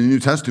language in the New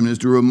Testament is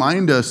to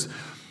remind us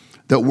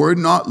that we're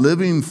not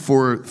living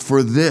for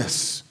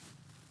this.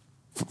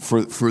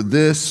 For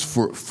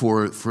this.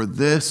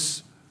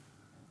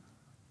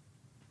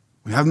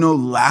 We have no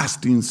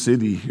lasting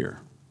city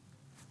here.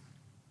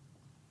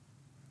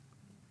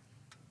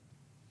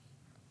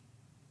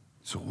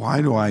 So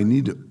why do I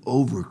need to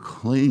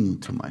overcling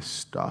to my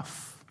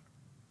stuff?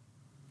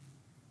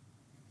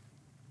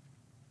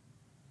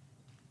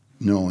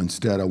 No,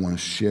 instead, I want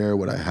to share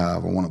what I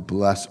have. I want to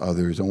bless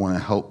others. I want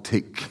to help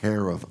take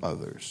care of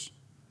others.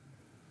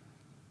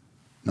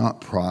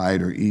 Not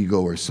pride or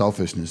ego or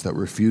selfishness that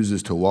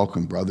refuses to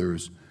welcome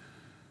brothers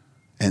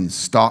and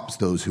stops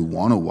those who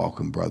want to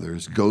welcome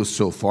brothers, goes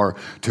so far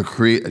to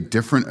create a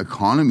different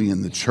economy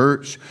in the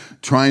church,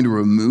 trying to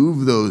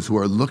remove those who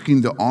are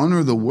looking to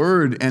honor the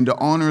word and to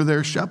honor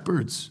their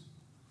shepherds.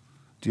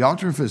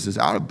 Diotrephes is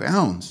out of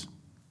bounds.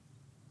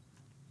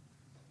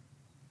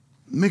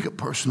 Make it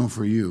personal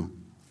for you.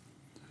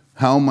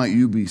 How might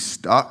you be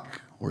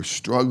stuck or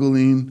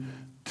struggling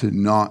to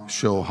not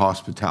show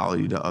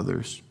hospitality to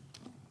others?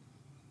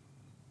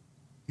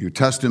 Your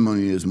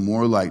testimony is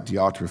more like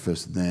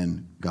Diotrephes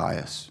than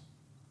Gaius.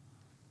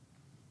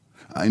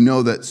 I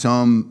know that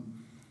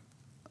some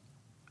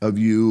of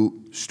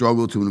you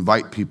struggle to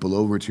invite people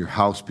over to your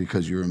house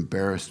because you're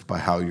embarrassed by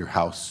how your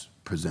house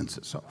presents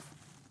itself.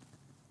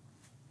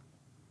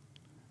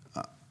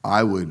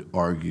 I would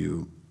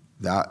argue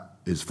that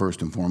is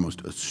first and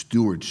foremost a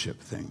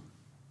stewardship thing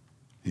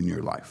in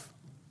your life.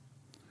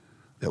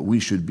 That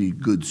we should be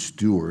good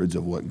stewards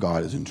of what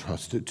God has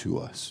entrusted to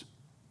us.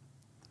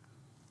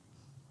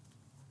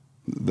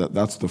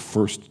 That's the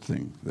first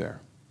thing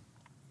there.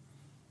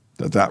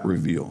 That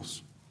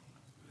reveals.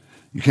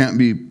 You can't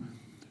be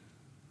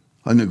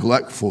a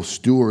neglectful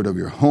steward of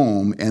your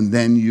home and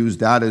then use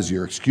that as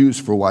your excuse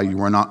for why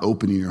you are not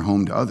opening your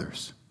home to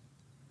others.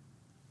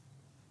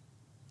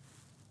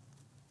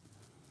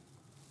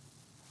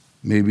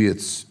 Maybe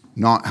it's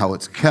not how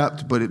it's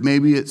kept, but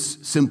maybe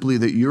it's simply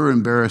that you're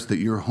embarrassed that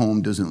your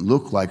home doesn't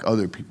look like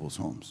other people's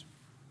homes.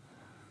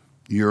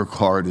 Your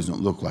car doesn't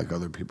look like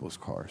other people's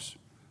cars.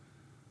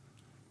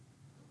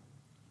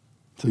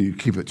 So you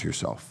keep it to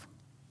yourself.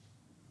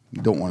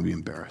 You don't want to be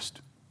embarrassed.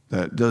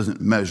 That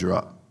doesn't measure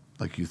up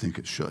like you think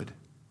it should.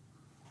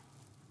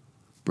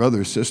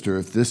 Brother, sister,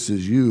 if this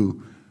is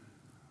you,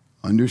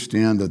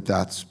 understand that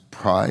that's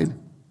pride.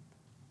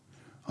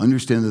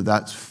 Understand that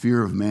that's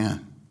fear of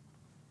man.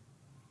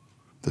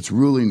 That's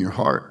ruling your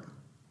heart.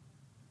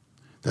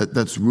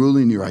 That's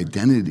ruling your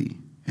identity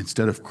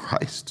instead of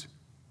Christ.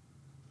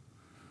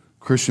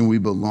 Christian, we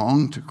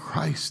belong to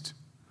Christ.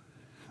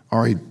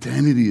 Our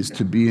identity is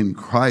to be in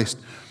Christ.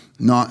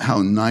 not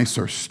how nice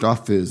our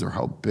stuff is or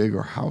how big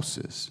our house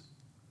is.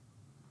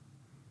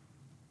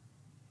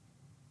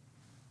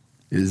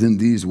 It is in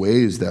these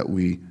ways that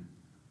we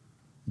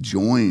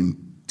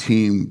join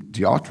Team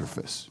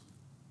Diotrephes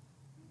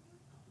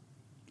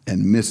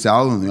and miss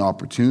out on the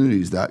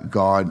opportunities that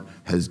God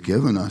has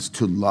given us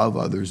to love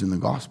others in the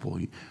gospel.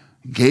 He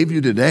gave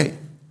you today.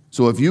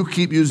 So if you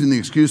keep using the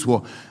excuse,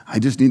 well, I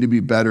just need to be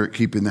better at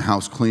keeping the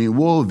house clean,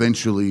 we'll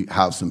eventually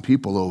have some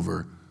people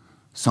over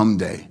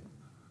someday.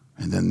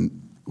 And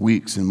then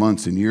weeks and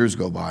months and years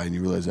go by and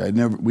you realize, I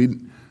never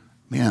really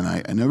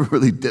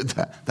did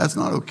that. That's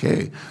not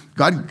okay.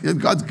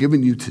 God's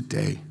given you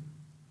today.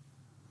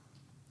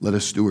 Let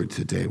us steward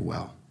today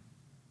well.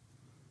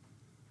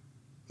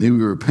 May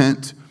we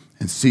repent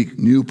and seek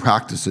new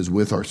practices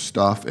with our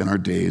stuff and our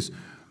days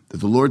that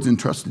the Lord's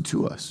entrusted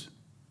to us.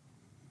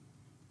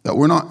 That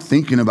we're not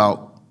thinking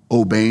about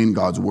obeying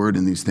God's word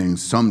in these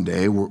things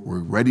someday. We're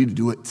ready to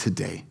do it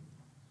today.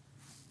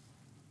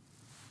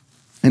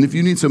 And if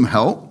you need some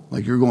help,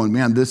 like you're going,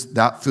 man,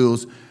 that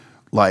feels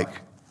like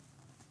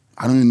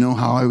I don't even know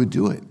how I would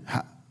do it.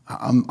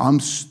 I'm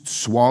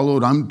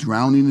swallowed. I'm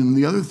drowning in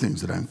the other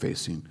things that I'm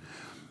facing.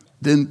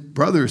 Then,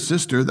 brother or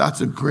sister,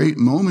 that's a great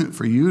moment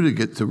for you to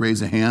get to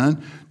raise a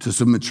hand to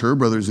some mature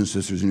brothers and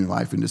sisters in your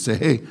life and to say,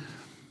 hey,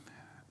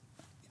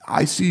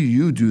 I see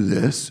you do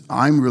this.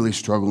 I'm really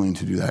struggling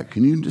to do that.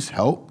 Can you just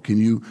help? Can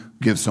you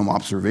give some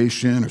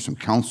observation or some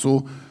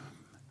counsel?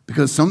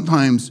 Because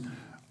sometimes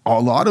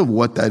a lot of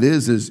what that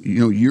is,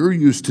 you're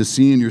used to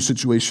seeing your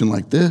situation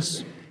like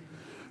this,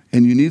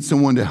 and you need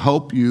someone to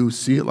help you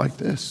see it like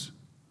this.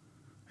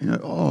 And you're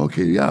like, oh,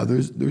 okay, yeah,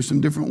 there's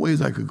some different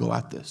ways I could go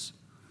at this.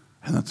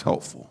 And that's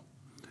helpful.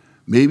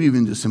 Maybe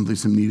even just simply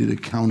some needed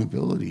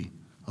accountability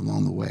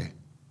along the way.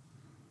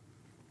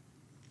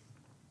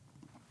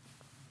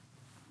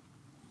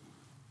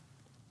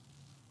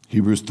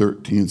 Hebrews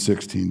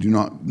 13:16, do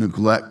not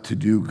neglect to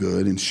do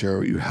good and share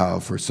what you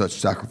have, for such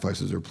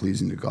sacrifices are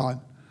pleasing to God.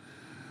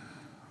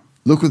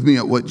 Look with me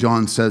at what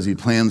John says he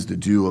plans to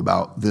do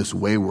about this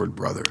wayward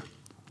brother.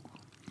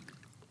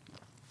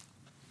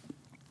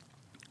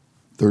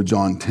 3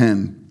 John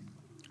 10.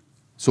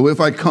 So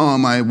if I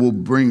come, I will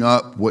bring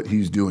up what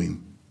he's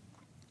doing.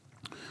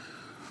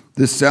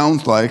 This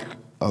sounds like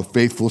a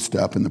faithful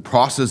step in the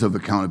process of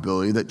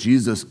accountability that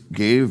Jesus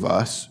gave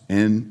us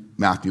in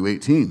Matthew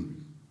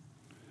 18.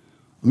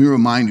 Let me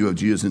remind you of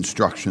Jesus'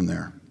 instruction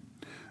there.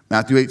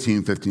 Matthew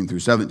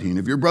 18:15-17.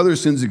 If your brother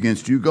sins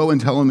against you, go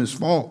and tell him his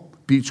fault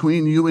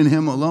between you and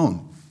him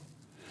alone.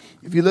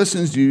 If he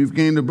listens to you, you've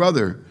gained a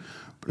brother.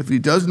 But if he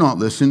does not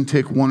listen,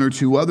 take one or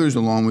two others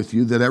along with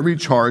you, that every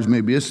charge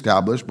may be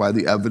established by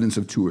the evidence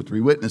of 2 or 3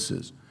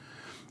 witnesses.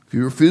 If he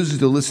refuses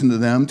to listen to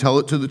them, tell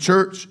it to the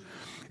church.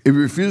 If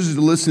he refuses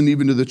to listen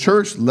even to the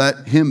church,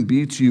 let him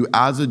be to you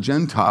as a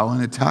Gentile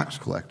and a tax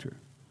collector.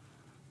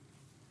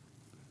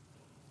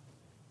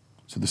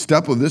 So the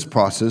step of this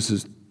process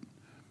is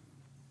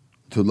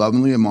to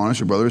lovingly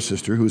admonish a brother or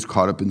sister who is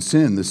caught up in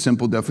sin. The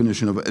simple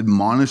definition of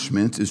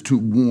admonishment is to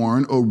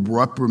warn or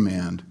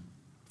reprimand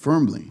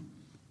firmly.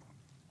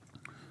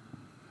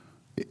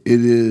 It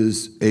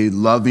is a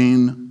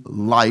loving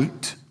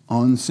light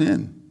on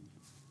sin.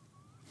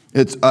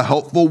 It's a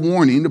helpful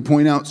warning to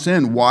point out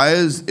sin. Why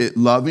is it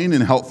loving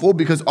and helpful?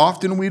 Because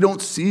often we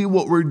don't see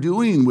what we're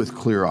doing with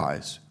clear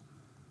eyes.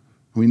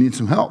 We need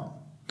some help.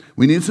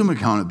 We need some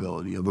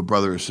accountability of a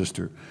brother or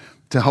sister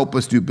to help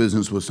us do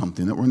business with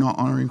something that we're not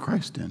honoring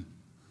Christ in.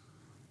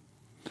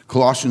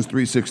 Colossians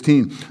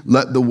 3:16,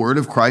 let the word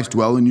of Christ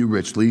dwell in you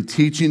richly,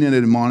 teaching and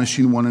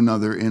admonishing one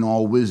another in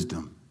all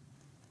wisdom.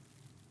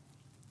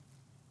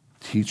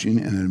 Teaching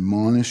and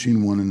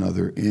admonishing one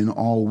another in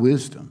all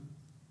wisdom.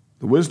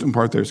 The wisdom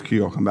part there is key.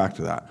 I'll come back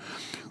to that.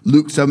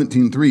 Luke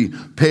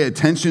 17:3, pay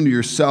attention to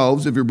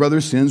yourselves. If your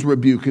brother sins,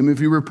 rebuke him. If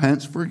he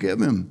repents,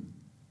 forgive him.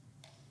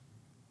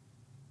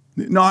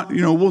 Not,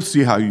 we'll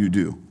see how you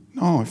do.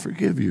 No, I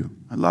forgive you.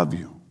 I love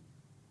you.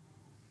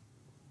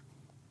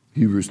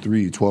 Hebrews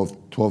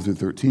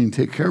 3:12-13,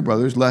 take care,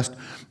 brothers, lest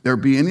there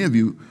be any of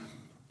you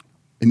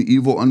an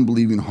evil,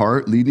 unbelieving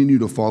heart, leading you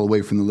to fall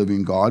away from the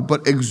living God,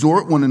 but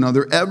exhort one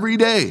another every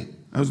day,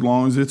 as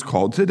long as it's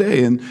called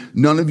today, and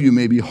none of you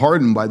may be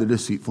hardened by the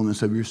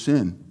deceitfulness of your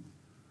sin.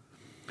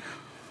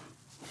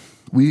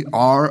 We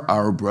are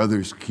our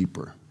brother's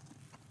keeper.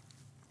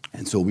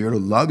 And so we are to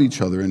love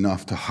each other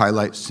enough to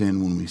highlight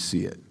sin when we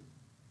see it.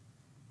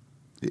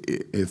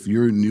 If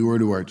you're newer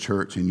to our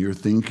church and you're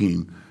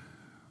thinking,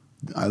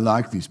 I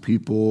like these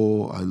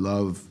people, I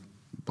love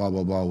blah,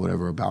 blah, blah,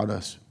 whatever about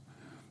us,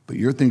 but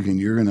you're thinking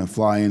you're going to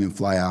fly in and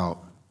fly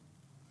out,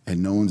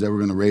 and no one's ever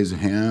going to raise a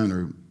hand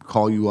or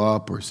call you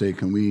up or say,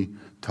 can we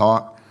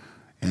talk,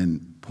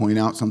 and point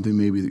out something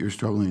maybe that you're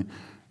struggling.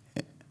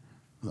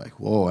 Like,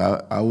 whoa,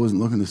 I wasn't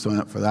looking to sign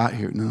up for that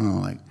here.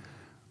 No,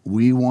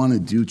 we want to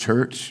do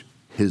church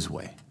his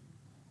way.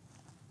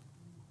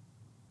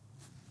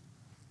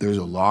 There's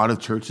a lot of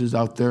churches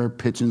out there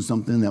pitching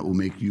something that will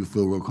make you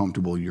feel real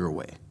comfortable your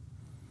way.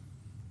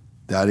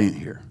 That ain't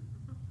here.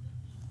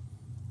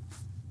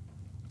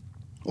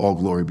 All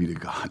glory be to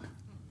God.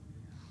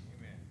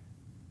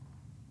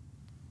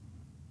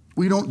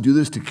 we don't do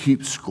this to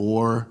keep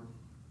score.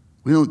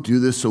 We don't do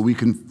this so we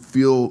can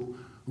feel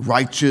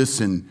righteous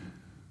and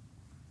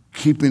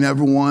keeping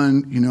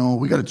everyone,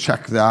 we got to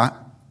check that.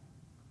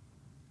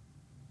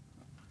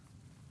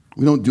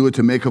 We don't do it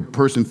to make a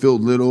person feel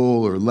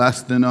little or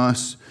less than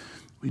us.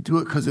 We do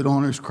it because it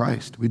honors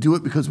Christ. We do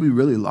it because we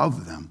really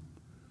love them,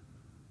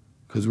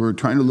 because we're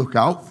trying to look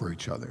out for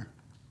each other.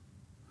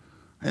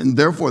 And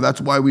therefore,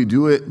 that's why we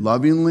do it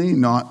lovingly,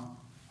 not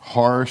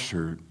harsh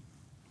or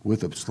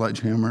with a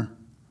sledgehammer.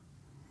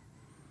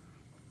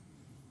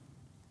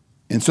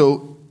 And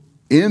so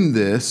in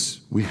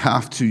this, we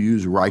have to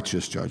use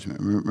righteous judgment.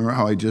 Remember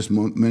how I just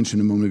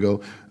mentioned a moment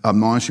ago,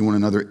 admonishing one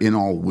another in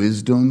all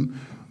wisdom?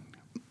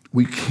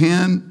 We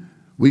can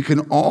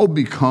all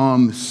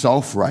become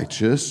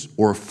self-righteous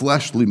or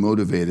fleshly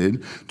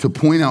motivated to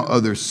point out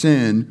other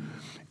sin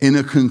in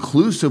a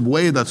conclusive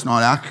way that's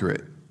not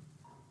accurate.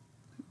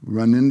 We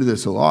run into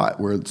this a lot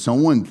where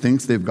someone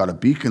thinks they've got a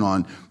beacon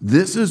on.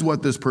 This is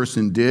what this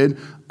person did.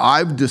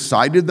 I've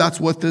decided that's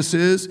what this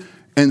is,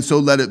 and so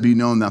let it be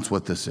known that's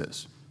what this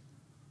is.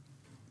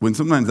 When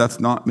sometimes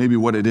that's not maybe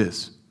what it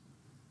is.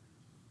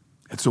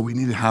 And so we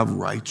need to have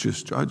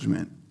righteous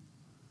judgment.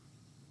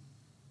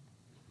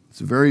 It's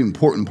a very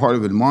important part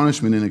of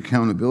admonishment and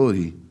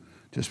accountability.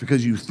 Just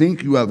because you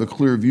think you have a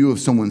clear view of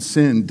someone's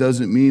sin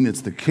doesn't mean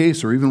it's the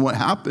case or even what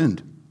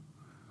happened.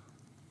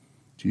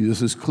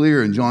 Jesus is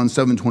clear in John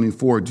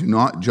 7:24, do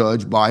not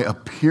judge by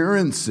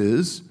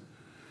appearances,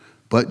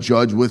 but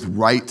judge with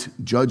right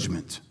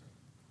judgment.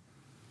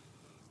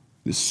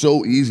 It's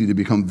so easy to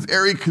become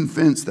very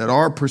convinced that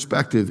our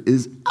perspective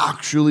is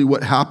actually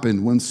what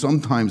happened, when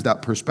sometimes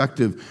that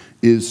perspective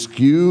is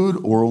skewed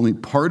or only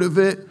part of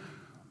it,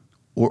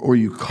 or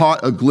you caught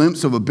a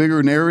glimpse of a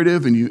bigger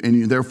narrative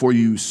and therefore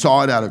you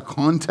saw it out of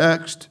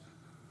context.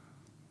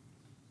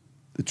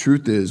 The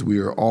truth is, we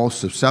are all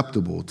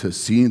susceptible to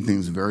seeing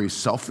things very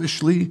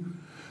selfishly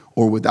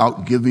or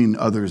without giving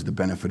others the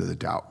benefit of the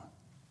doubt.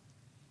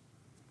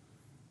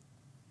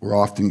 We're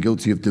often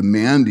guilty of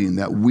demanding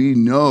that we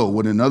know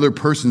what another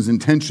person's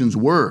intentions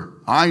were.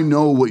 I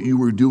know what you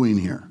were doing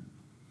here,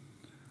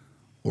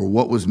 or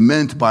what was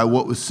meant by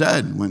what was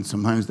said, when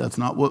sometimes that's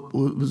not what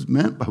was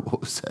meant by what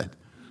was said.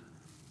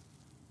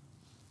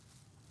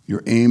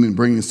 Your aim in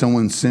bringing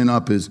someone's sin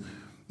up is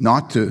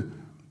not to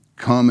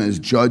come as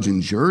judge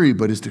and jury,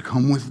 but is to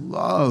come with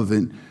love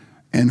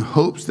and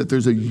hopes that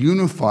there's a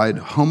unified,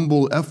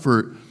 humble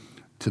effort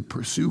to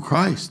pursue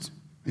Christ.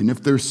 And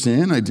if there's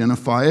sin,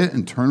 identify it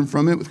and turn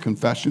from it with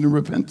confession and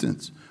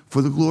repentance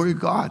for the glory of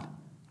God.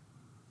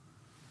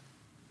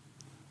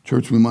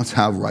 Church, we must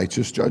have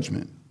righteous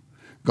judgment.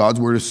 God's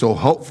word is so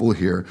helpful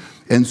here,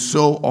 and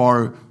so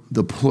are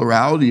the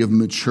plurality of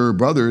mature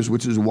brothers,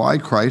 which is why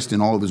Christ,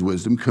 in all of his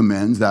wisdom,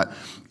 commends that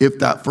if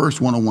that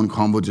first one-on-one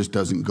convo just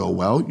doesn't go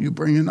well, you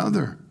bring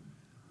another.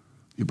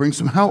 You bring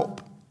some help,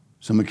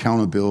 some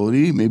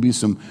accountability, maybe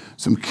some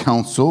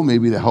counsel,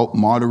 maybe to help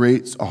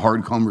moderate a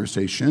hard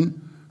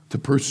conversation, to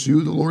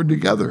pursue the Lord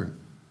together.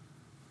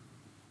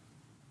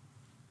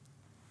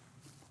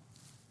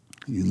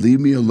 You leave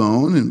me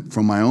alone, and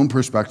from my own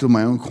perspective,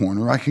 my own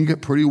corner, I can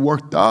get pretty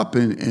worked up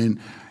and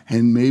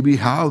maybe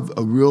have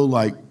a real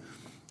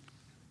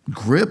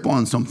grip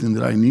on something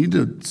that I need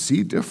to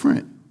see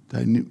different.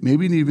 That I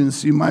maybe even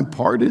see my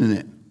part in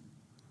it.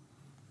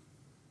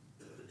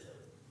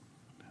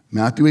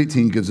 Matthew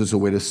 18 gives us a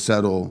way to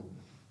settle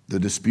the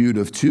dispute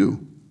of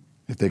two.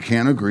 If they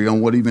can't agree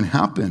on what even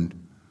happened,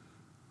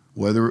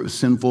 whether it was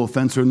sinful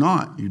offense or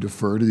not, you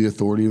defer to the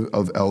authority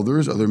of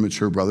elders, other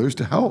mature brothers,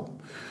 to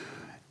help.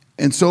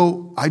 And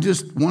so I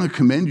just want to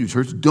commend you,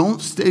 church. Don't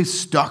stay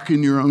stuck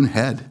in your own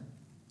head.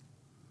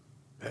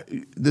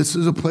 This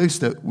is a place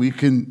that we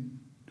can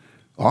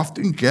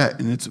often get,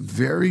 and it's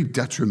very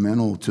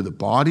detrimental to the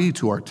body,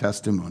 to our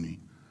testimony.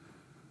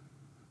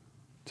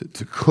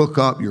 To cook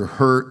up your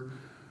hurt,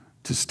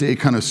 to stay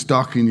kind of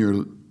stuck in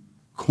your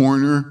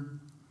corner.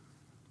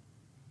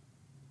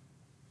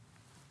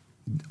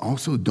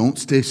 Also, don't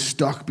stay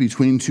stuck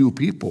between two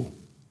people.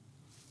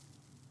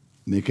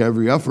 Make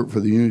every effort for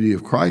the unity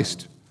of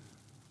Christ.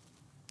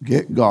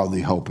 Get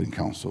godly help and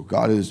counsel.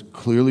 God has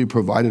clearly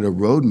provided a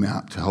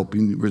roadmap to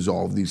helping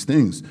resolve these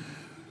things.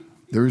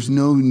 There's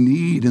no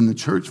need in the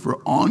church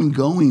for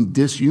ongoing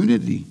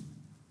disunity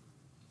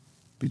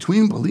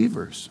between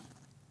believers.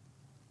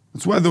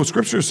 That's why those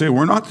scriptures say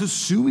we're not to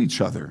sue each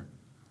other.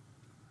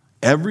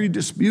 Every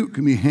dispute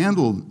can be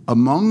handled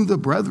among the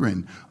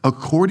brethren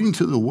according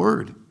to the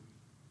word.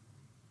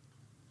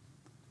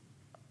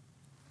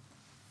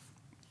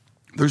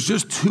 There's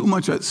just too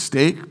much at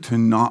stake to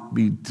not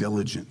be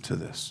diligent to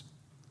this.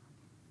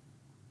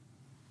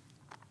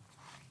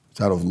 It's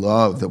out of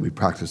love that we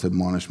practice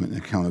admonishment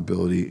and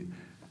accountability,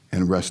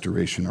 and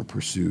restoration are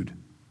pursued.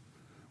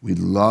 We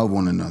love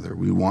one another.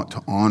 We want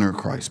to honor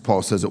Christ.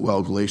 Paul says it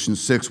well, Galatians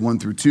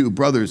 6:1-2.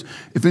 Brothers,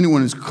 if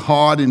anyone is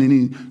caught in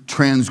any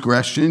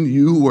transgression,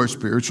 you who are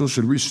spiritual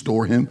should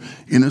restore him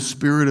in a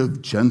spirit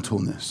of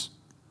gentleness.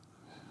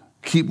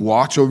 Keep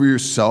watch over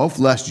yourself,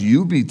 lest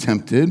you be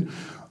tempted.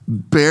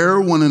 bear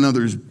one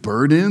another's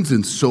burdens,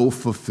 and so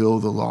fulfill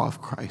the law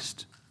of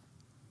Christ.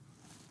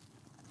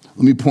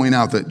 Let me point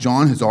out that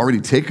John has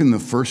already taken the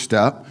first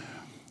step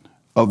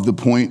of the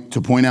point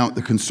to point out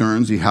the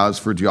concerns he has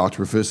for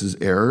Diotrephes'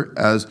 error,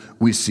 as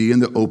we see in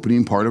the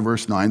opening part of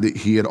verse 9 that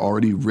he had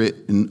already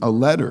written a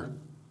letter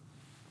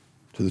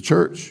to the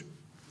church.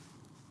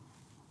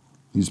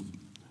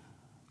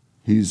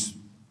 He's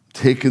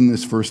taken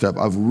this first step.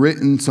 I've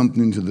written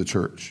something to the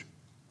church.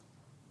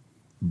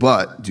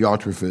 But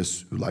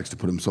Diotrephes, who likes to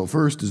put himself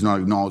first, does not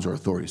acknowledge our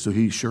authority. So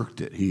he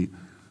shirked it.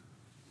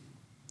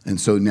 And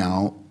so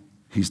now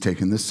he's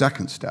taken the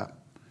second step,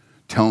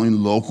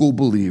 telling local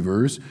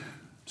believers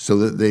so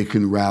that they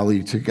can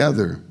rally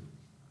together.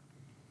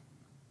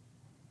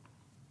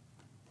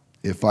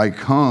 If I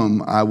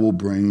come, I will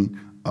bring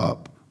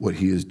up what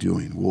he is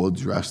doing. We'll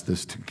address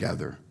this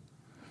together.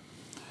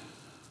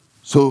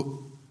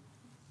 So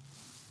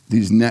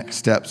these next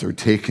steps are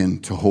taken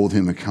to hold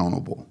him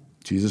accountable.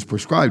 Jesus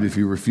prescribed if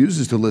he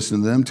refuses to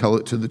listen to them, tell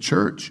it to the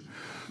church.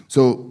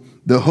 So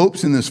the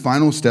hopes in this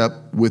final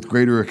step with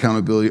greater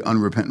accountability,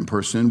 unrepentant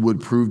person would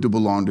prove to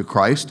belong to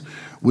Christ,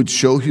 would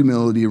show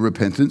humility and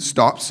repentance,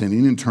 stop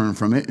sinning and turn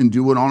from it, and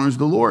do what honors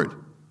the Lord.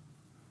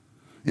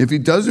 If he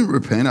doesn't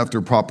repent after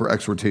proper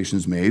exhortation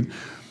is made,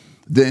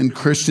 then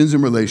Christians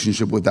in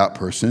relationship with that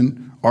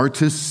person are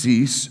to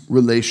cease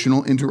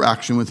relational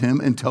interaction with him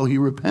until he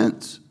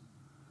repents.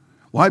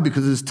 Why?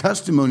 Because his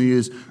testimony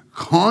is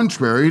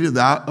contrary to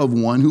that of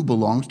one who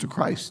belongs to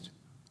Christ,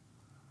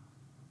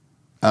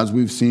 as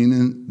we've seen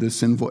in the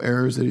sinful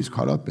errors that he's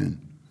caught up in.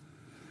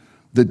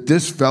 The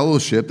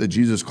disfellowship that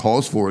Jesus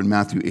calls for in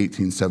Matthew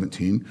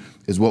 18:17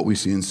 is what we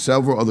see in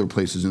several other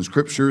places in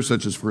Scripture,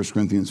 such as 1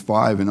 Corinthians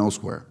 5 and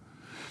elsewhere.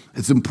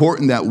 It's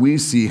important that we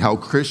see how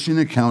Christian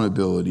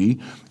accountability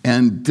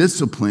and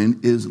discipline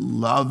is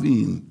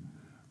loving,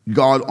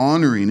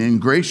 God-honoring,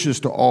 and gracious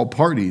to all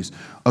parties.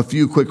 A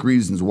few quick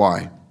reasons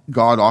why.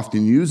 God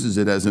often uses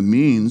it as a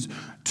means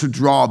to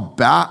draw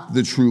back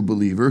the true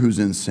believer who's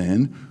in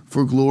sin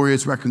for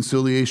glorious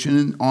reconciliation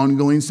and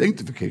ongoing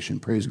sanctification.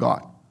 Praise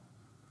God.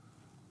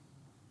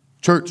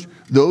 Church,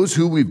 those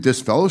who we've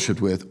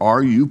disfellowshipped with,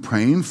 are you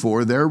praying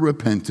for their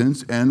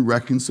repentance and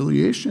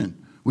reconciliation?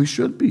 We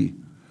should be.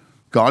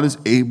 God is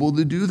able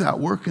to do that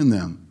work in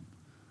them.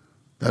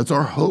 That's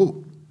our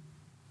hope.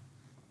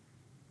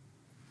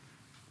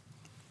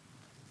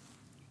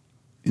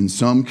 In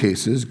some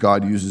cases,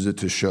 God uses it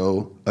to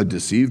show a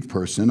deceived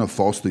person, a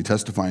falsely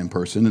testifying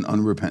person, an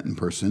unrepentant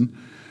person,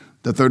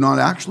 that they're not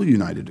actually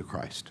united to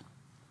Christ.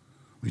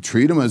 We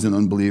treat them as an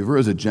unbeliever,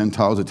 as a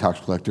Gentile, as a tax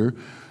collector.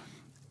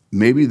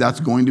 Maybe that's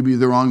going to be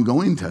their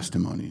ongoing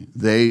testimony.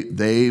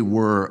 They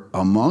were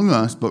among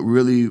us, but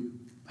really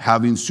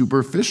having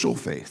superficial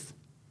faith,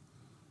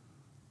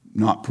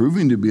 not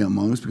proving to be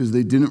among us because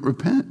they didn't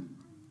repent,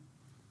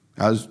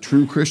 as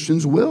true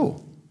Christians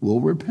will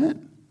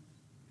repent.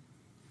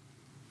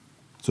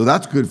 So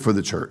that's good for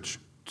the church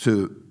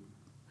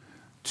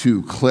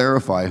to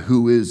clarify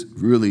who is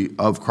really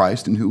of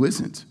Christ and who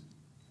isn't.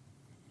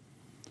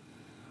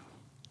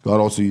 God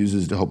also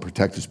uses it to help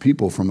protect his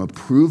people from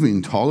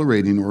approving,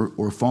 tolerating,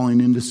 or falling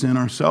into sin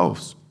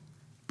ourselves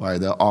by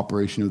the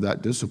operation of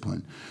that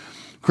discipline.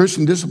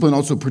 Christian discipline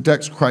also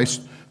protects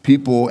Christ's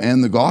people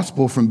and the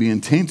gospel from being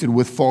tainted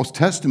with false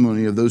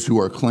testimony of those who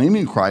are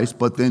claiming Christ,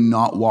 but then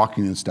not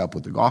walking in step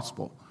with the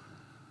gospel.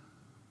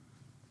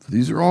 So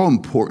these are all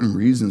important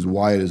reasons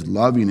why it is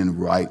loving and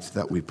right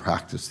that we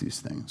practice these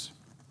things.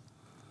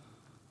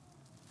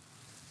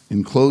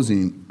 In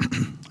closing,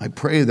 I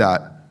pray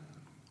that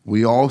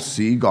we all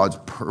see God's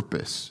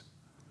purpose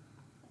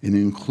in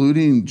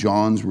including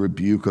John's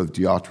rebuke of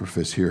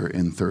Diotrephes here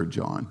in 3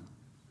 John.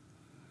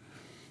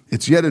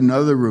 It's yet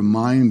another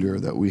reminder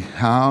that we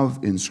have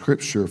in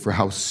Scripture for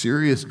how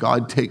serious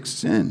God takes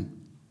sin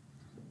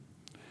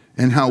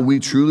and how we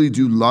truly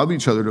do love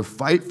each other to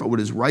fight for what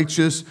is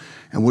righteous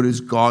and what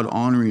is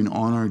God-honoring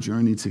on our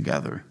journey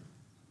together.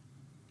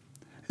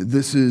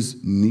 This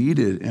is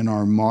needed in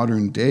our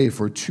modern day,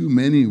 for too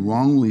many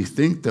wrongly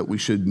think that we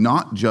should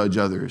not judge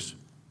others.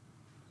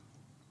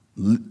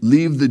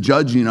 Leave the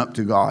judging up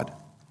to God.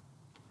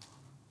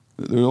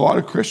 There are a lot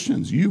of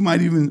Christians. You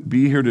might even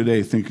be here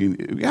today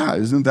thinking, yeah,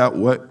 isn't that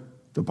what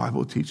the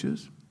Bible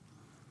teaches?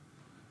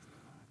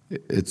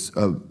 It's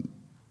a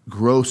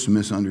gross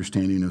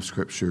misunderstanding of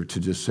Scripture to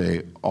just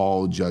say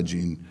all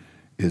judging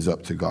is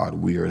up to God.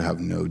 We are to have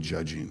no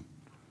judging.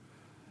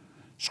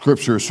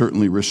 Scripture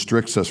certainly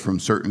restricts us from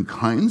certain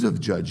kinds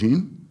of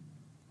judging.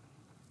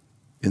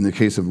 In the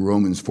case of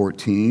Romans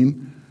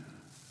 14,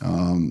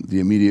 the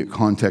immediate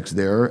context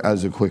there,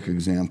 as a quick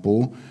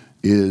example,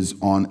 is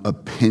on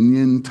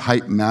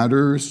opinion-type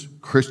matters,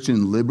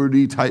 Christian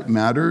liberty-type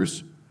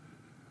matters.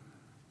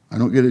 I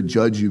don't get to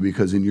judge you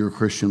because in your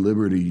Christian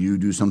liberty, you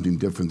do something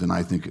different than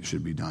I think it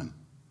should be done.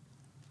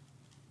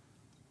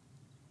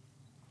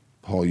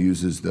 Paul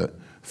uses the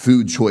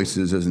food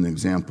choices as an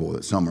example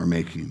that some are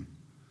making,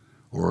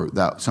 or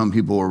that some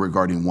people are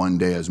regarding one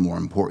day as more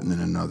important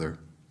than another.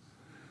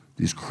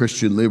 These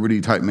Christian liberty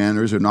type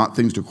manners are not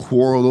things to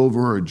quarrel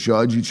over or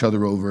judge each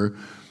other over.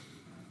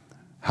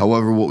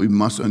 However, what we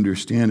must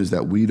understand is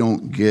that we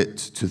don't get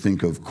to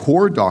think of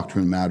core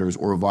doctrine matters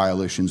or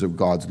violations of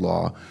God's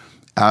law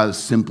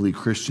as simply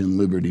Christian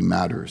liberty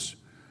matters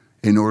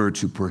in order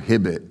to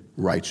prohibit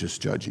righteous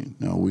judging.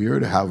 No, we are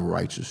to have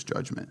righteous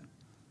judgment.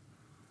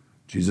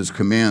 Jesus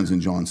commands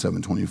in John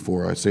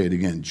 7:24, I say it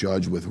again,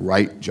 judge with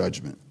right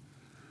judgment.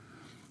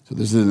 So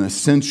this is an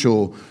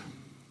essential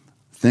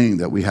thing,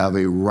 that we have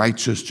a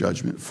righteous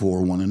judgment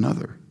for one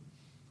another.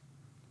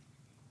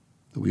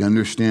 That we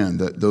understand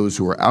that those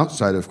who are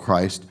outside of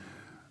Christ,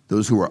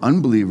 those who are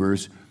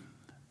unbelievers,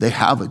 they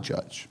have a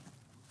judge.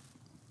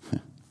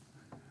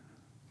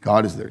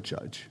 God is their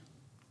judge.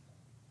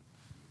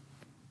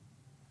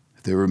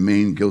 If they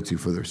remain guilty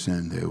for their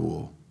sin, they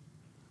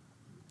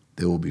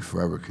will be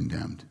forever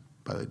condemned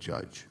by the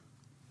judge.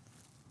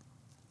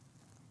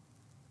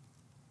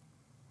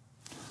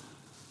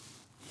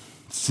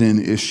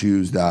 Sin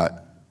issues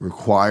that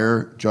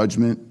require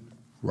judgment,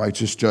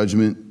 righteous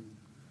judgment,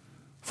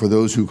 for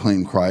those who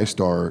claim Christ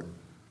are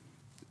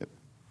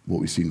what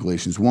we see in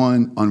Galatians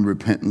 1,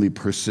 unrepentantly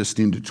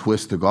persisting to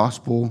twist the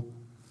gospel,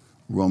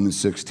 Romans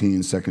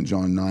 16, 2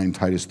 John 9,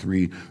 Titus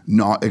 3,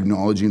 not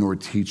acknowledging or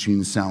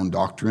teaching sound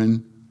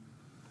doctrine,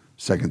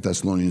 2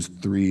 Thessalonians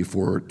 3,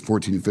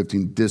 14 and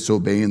 15,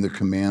 disobeying the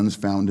commands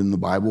found in the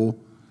Bible,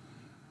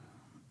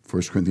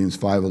 1 Corinthians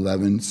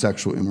 5:11,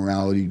 sexual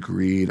immorality,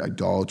 greed,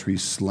 idolatry,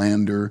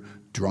 slander,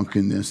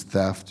 drunkenness,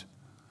 theft.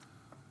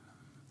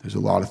 There's a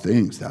lot of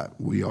things that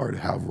we are to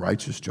have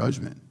righteous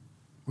judgment.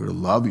 We're to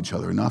love each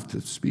other enough to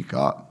speak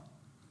up,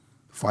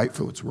 fight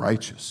for what's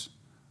righteous,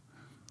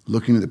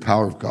 looking to the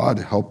power of God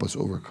to help us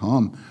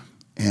overcome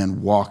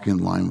and walk in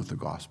line with the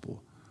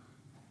gospel,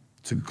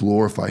 to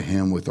glorify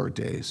Him with our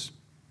days.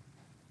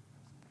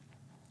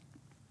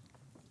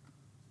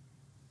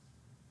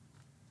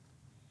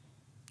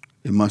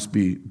 It must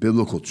be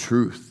biblical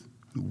truth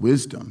and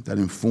wisdom that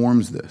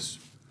informs this,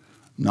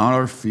 not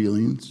our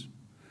feelings,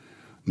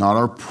 not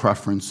our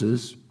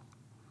preferences,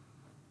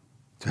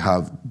 to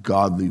have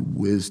godly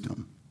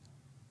wisdom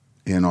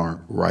in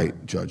our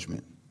right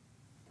judgment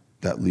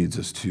that leads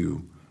us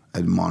to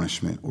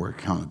admonishment or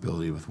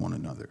accountability with one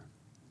another.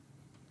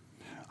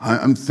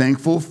 I'm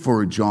thankful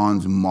for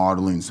John's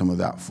modeling some of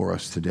that for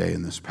us today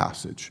in this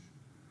passage.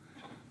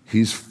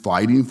 He's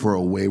fighting for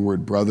a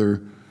wayward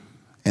brother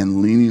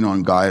and leaning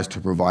on Gaius to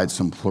provide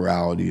some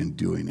plurality in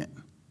doing it.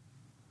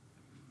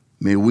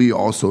 May we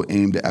also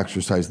aim to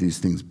exercise these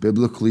things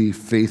biblically,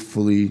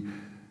 faithfully,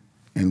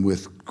 and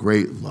with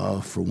great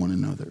love for one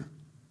another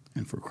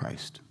and for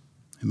Christ.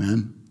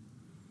 Amen?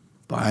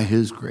 By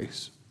His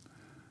grace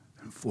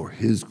and for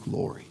His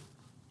glory,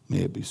 may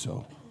it be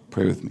so.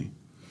 Pray with me.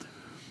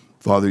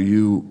 Father,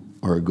 You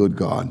are a good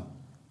God.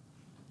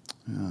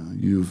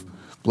 You've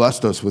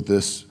blessed us with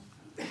this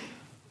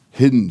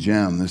hidden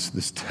gem,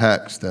 this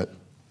text that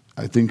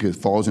I think it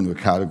falls into a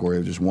category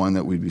of just one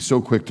that we'd be so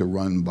quick to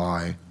run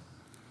by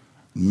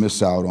and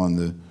miss out on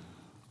the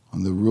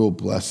real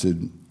blessed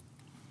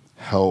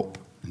help,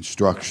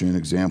 instruction,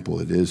 example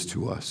it is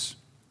to us.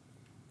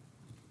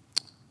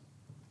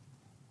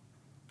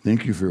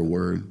 Thank You for Your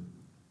word.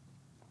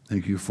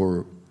 Thank You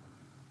for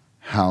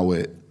how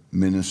it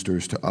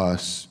ministers to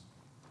us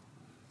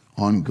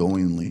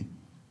ongoingly.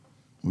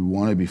 We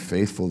want to be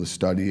faithful to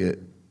study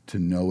it, to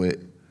know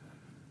it.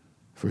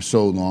 For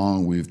so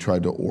long, we've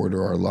tried to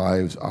order our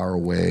lives our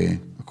way,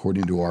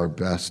 according to our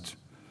best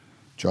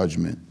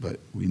judgment.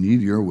 But we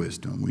need Your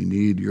wisdom. We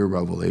need Your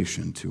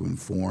revelation to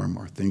inform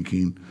our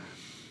thinking,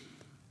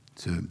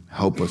 to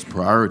help us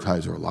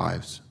prioritize our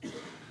lives.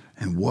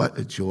 And what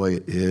a joy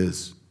it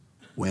is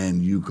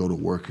when You go to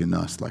work in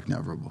us like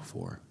never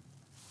before.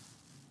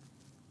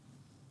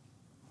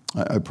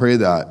 I pray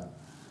that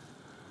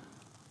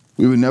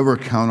we would never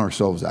count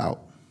ourselves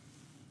out.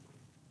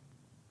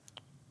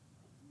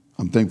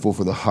 I'm thankful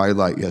for the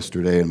highlight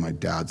yesterday in my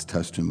dad's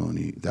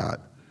testimony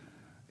that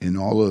in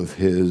all of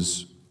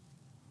his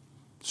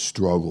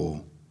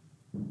struggle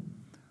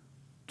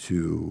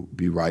to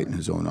be right in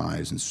his own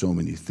eyes and so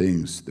many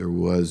things, there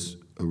was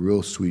a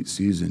real sweet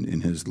season in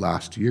his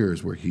last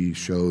years where he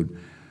showed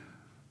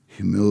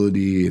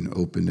humility and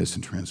openness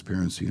and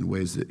transparency in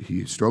ways that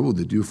he struggled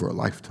to do for a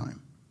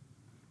lifetime.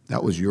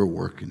 That was Your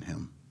work in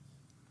him.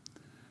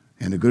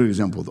 And a good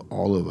example to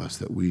all of us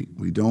that we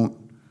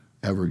don't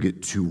ever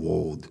get too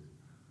old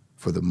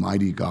for the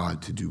mighty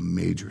God to do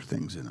major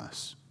things in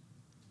us.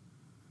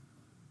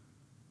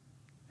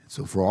 And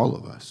so for all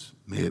of us,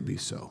 may it be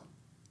so.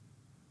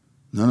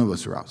 None of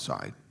us are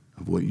outside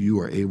of what You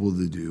are able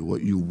to do,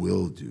 what You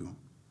will do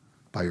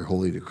by Your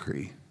holy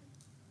decree.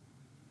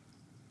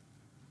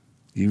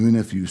 Even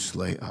if You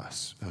slay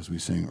us, as we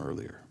sang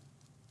earlier.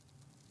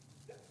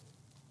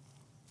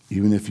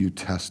 Even if You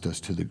test us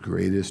to the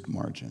greatest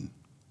margin,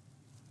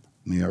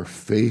 may our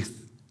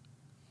faith,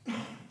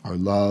 our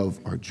love,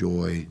 our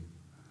joy,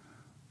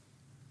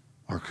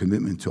 our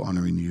commitment to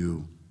honoring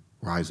You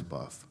rise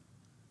above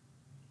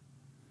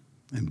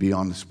and be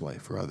on display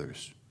for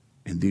others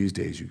in these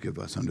days You give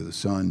us under the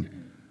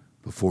sun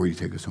before you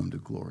take us home to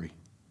glory.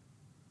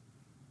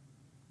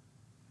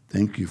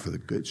 Thank you for the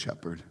Good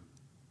Shepherd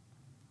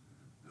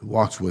who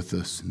walks with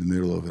us in the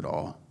middle of it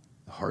all,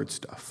 the hard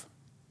stuff,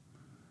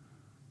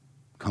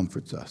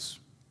 comforts us,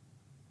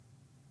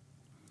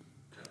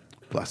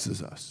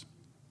 blesses us.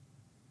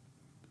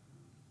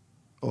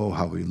 Oh,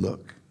 how we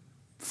look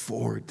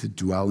forward to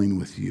dwelling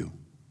with you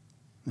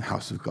in the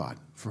house of God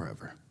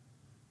forever.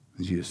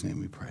 In Jesus' name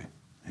we pray.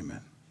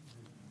 Amen.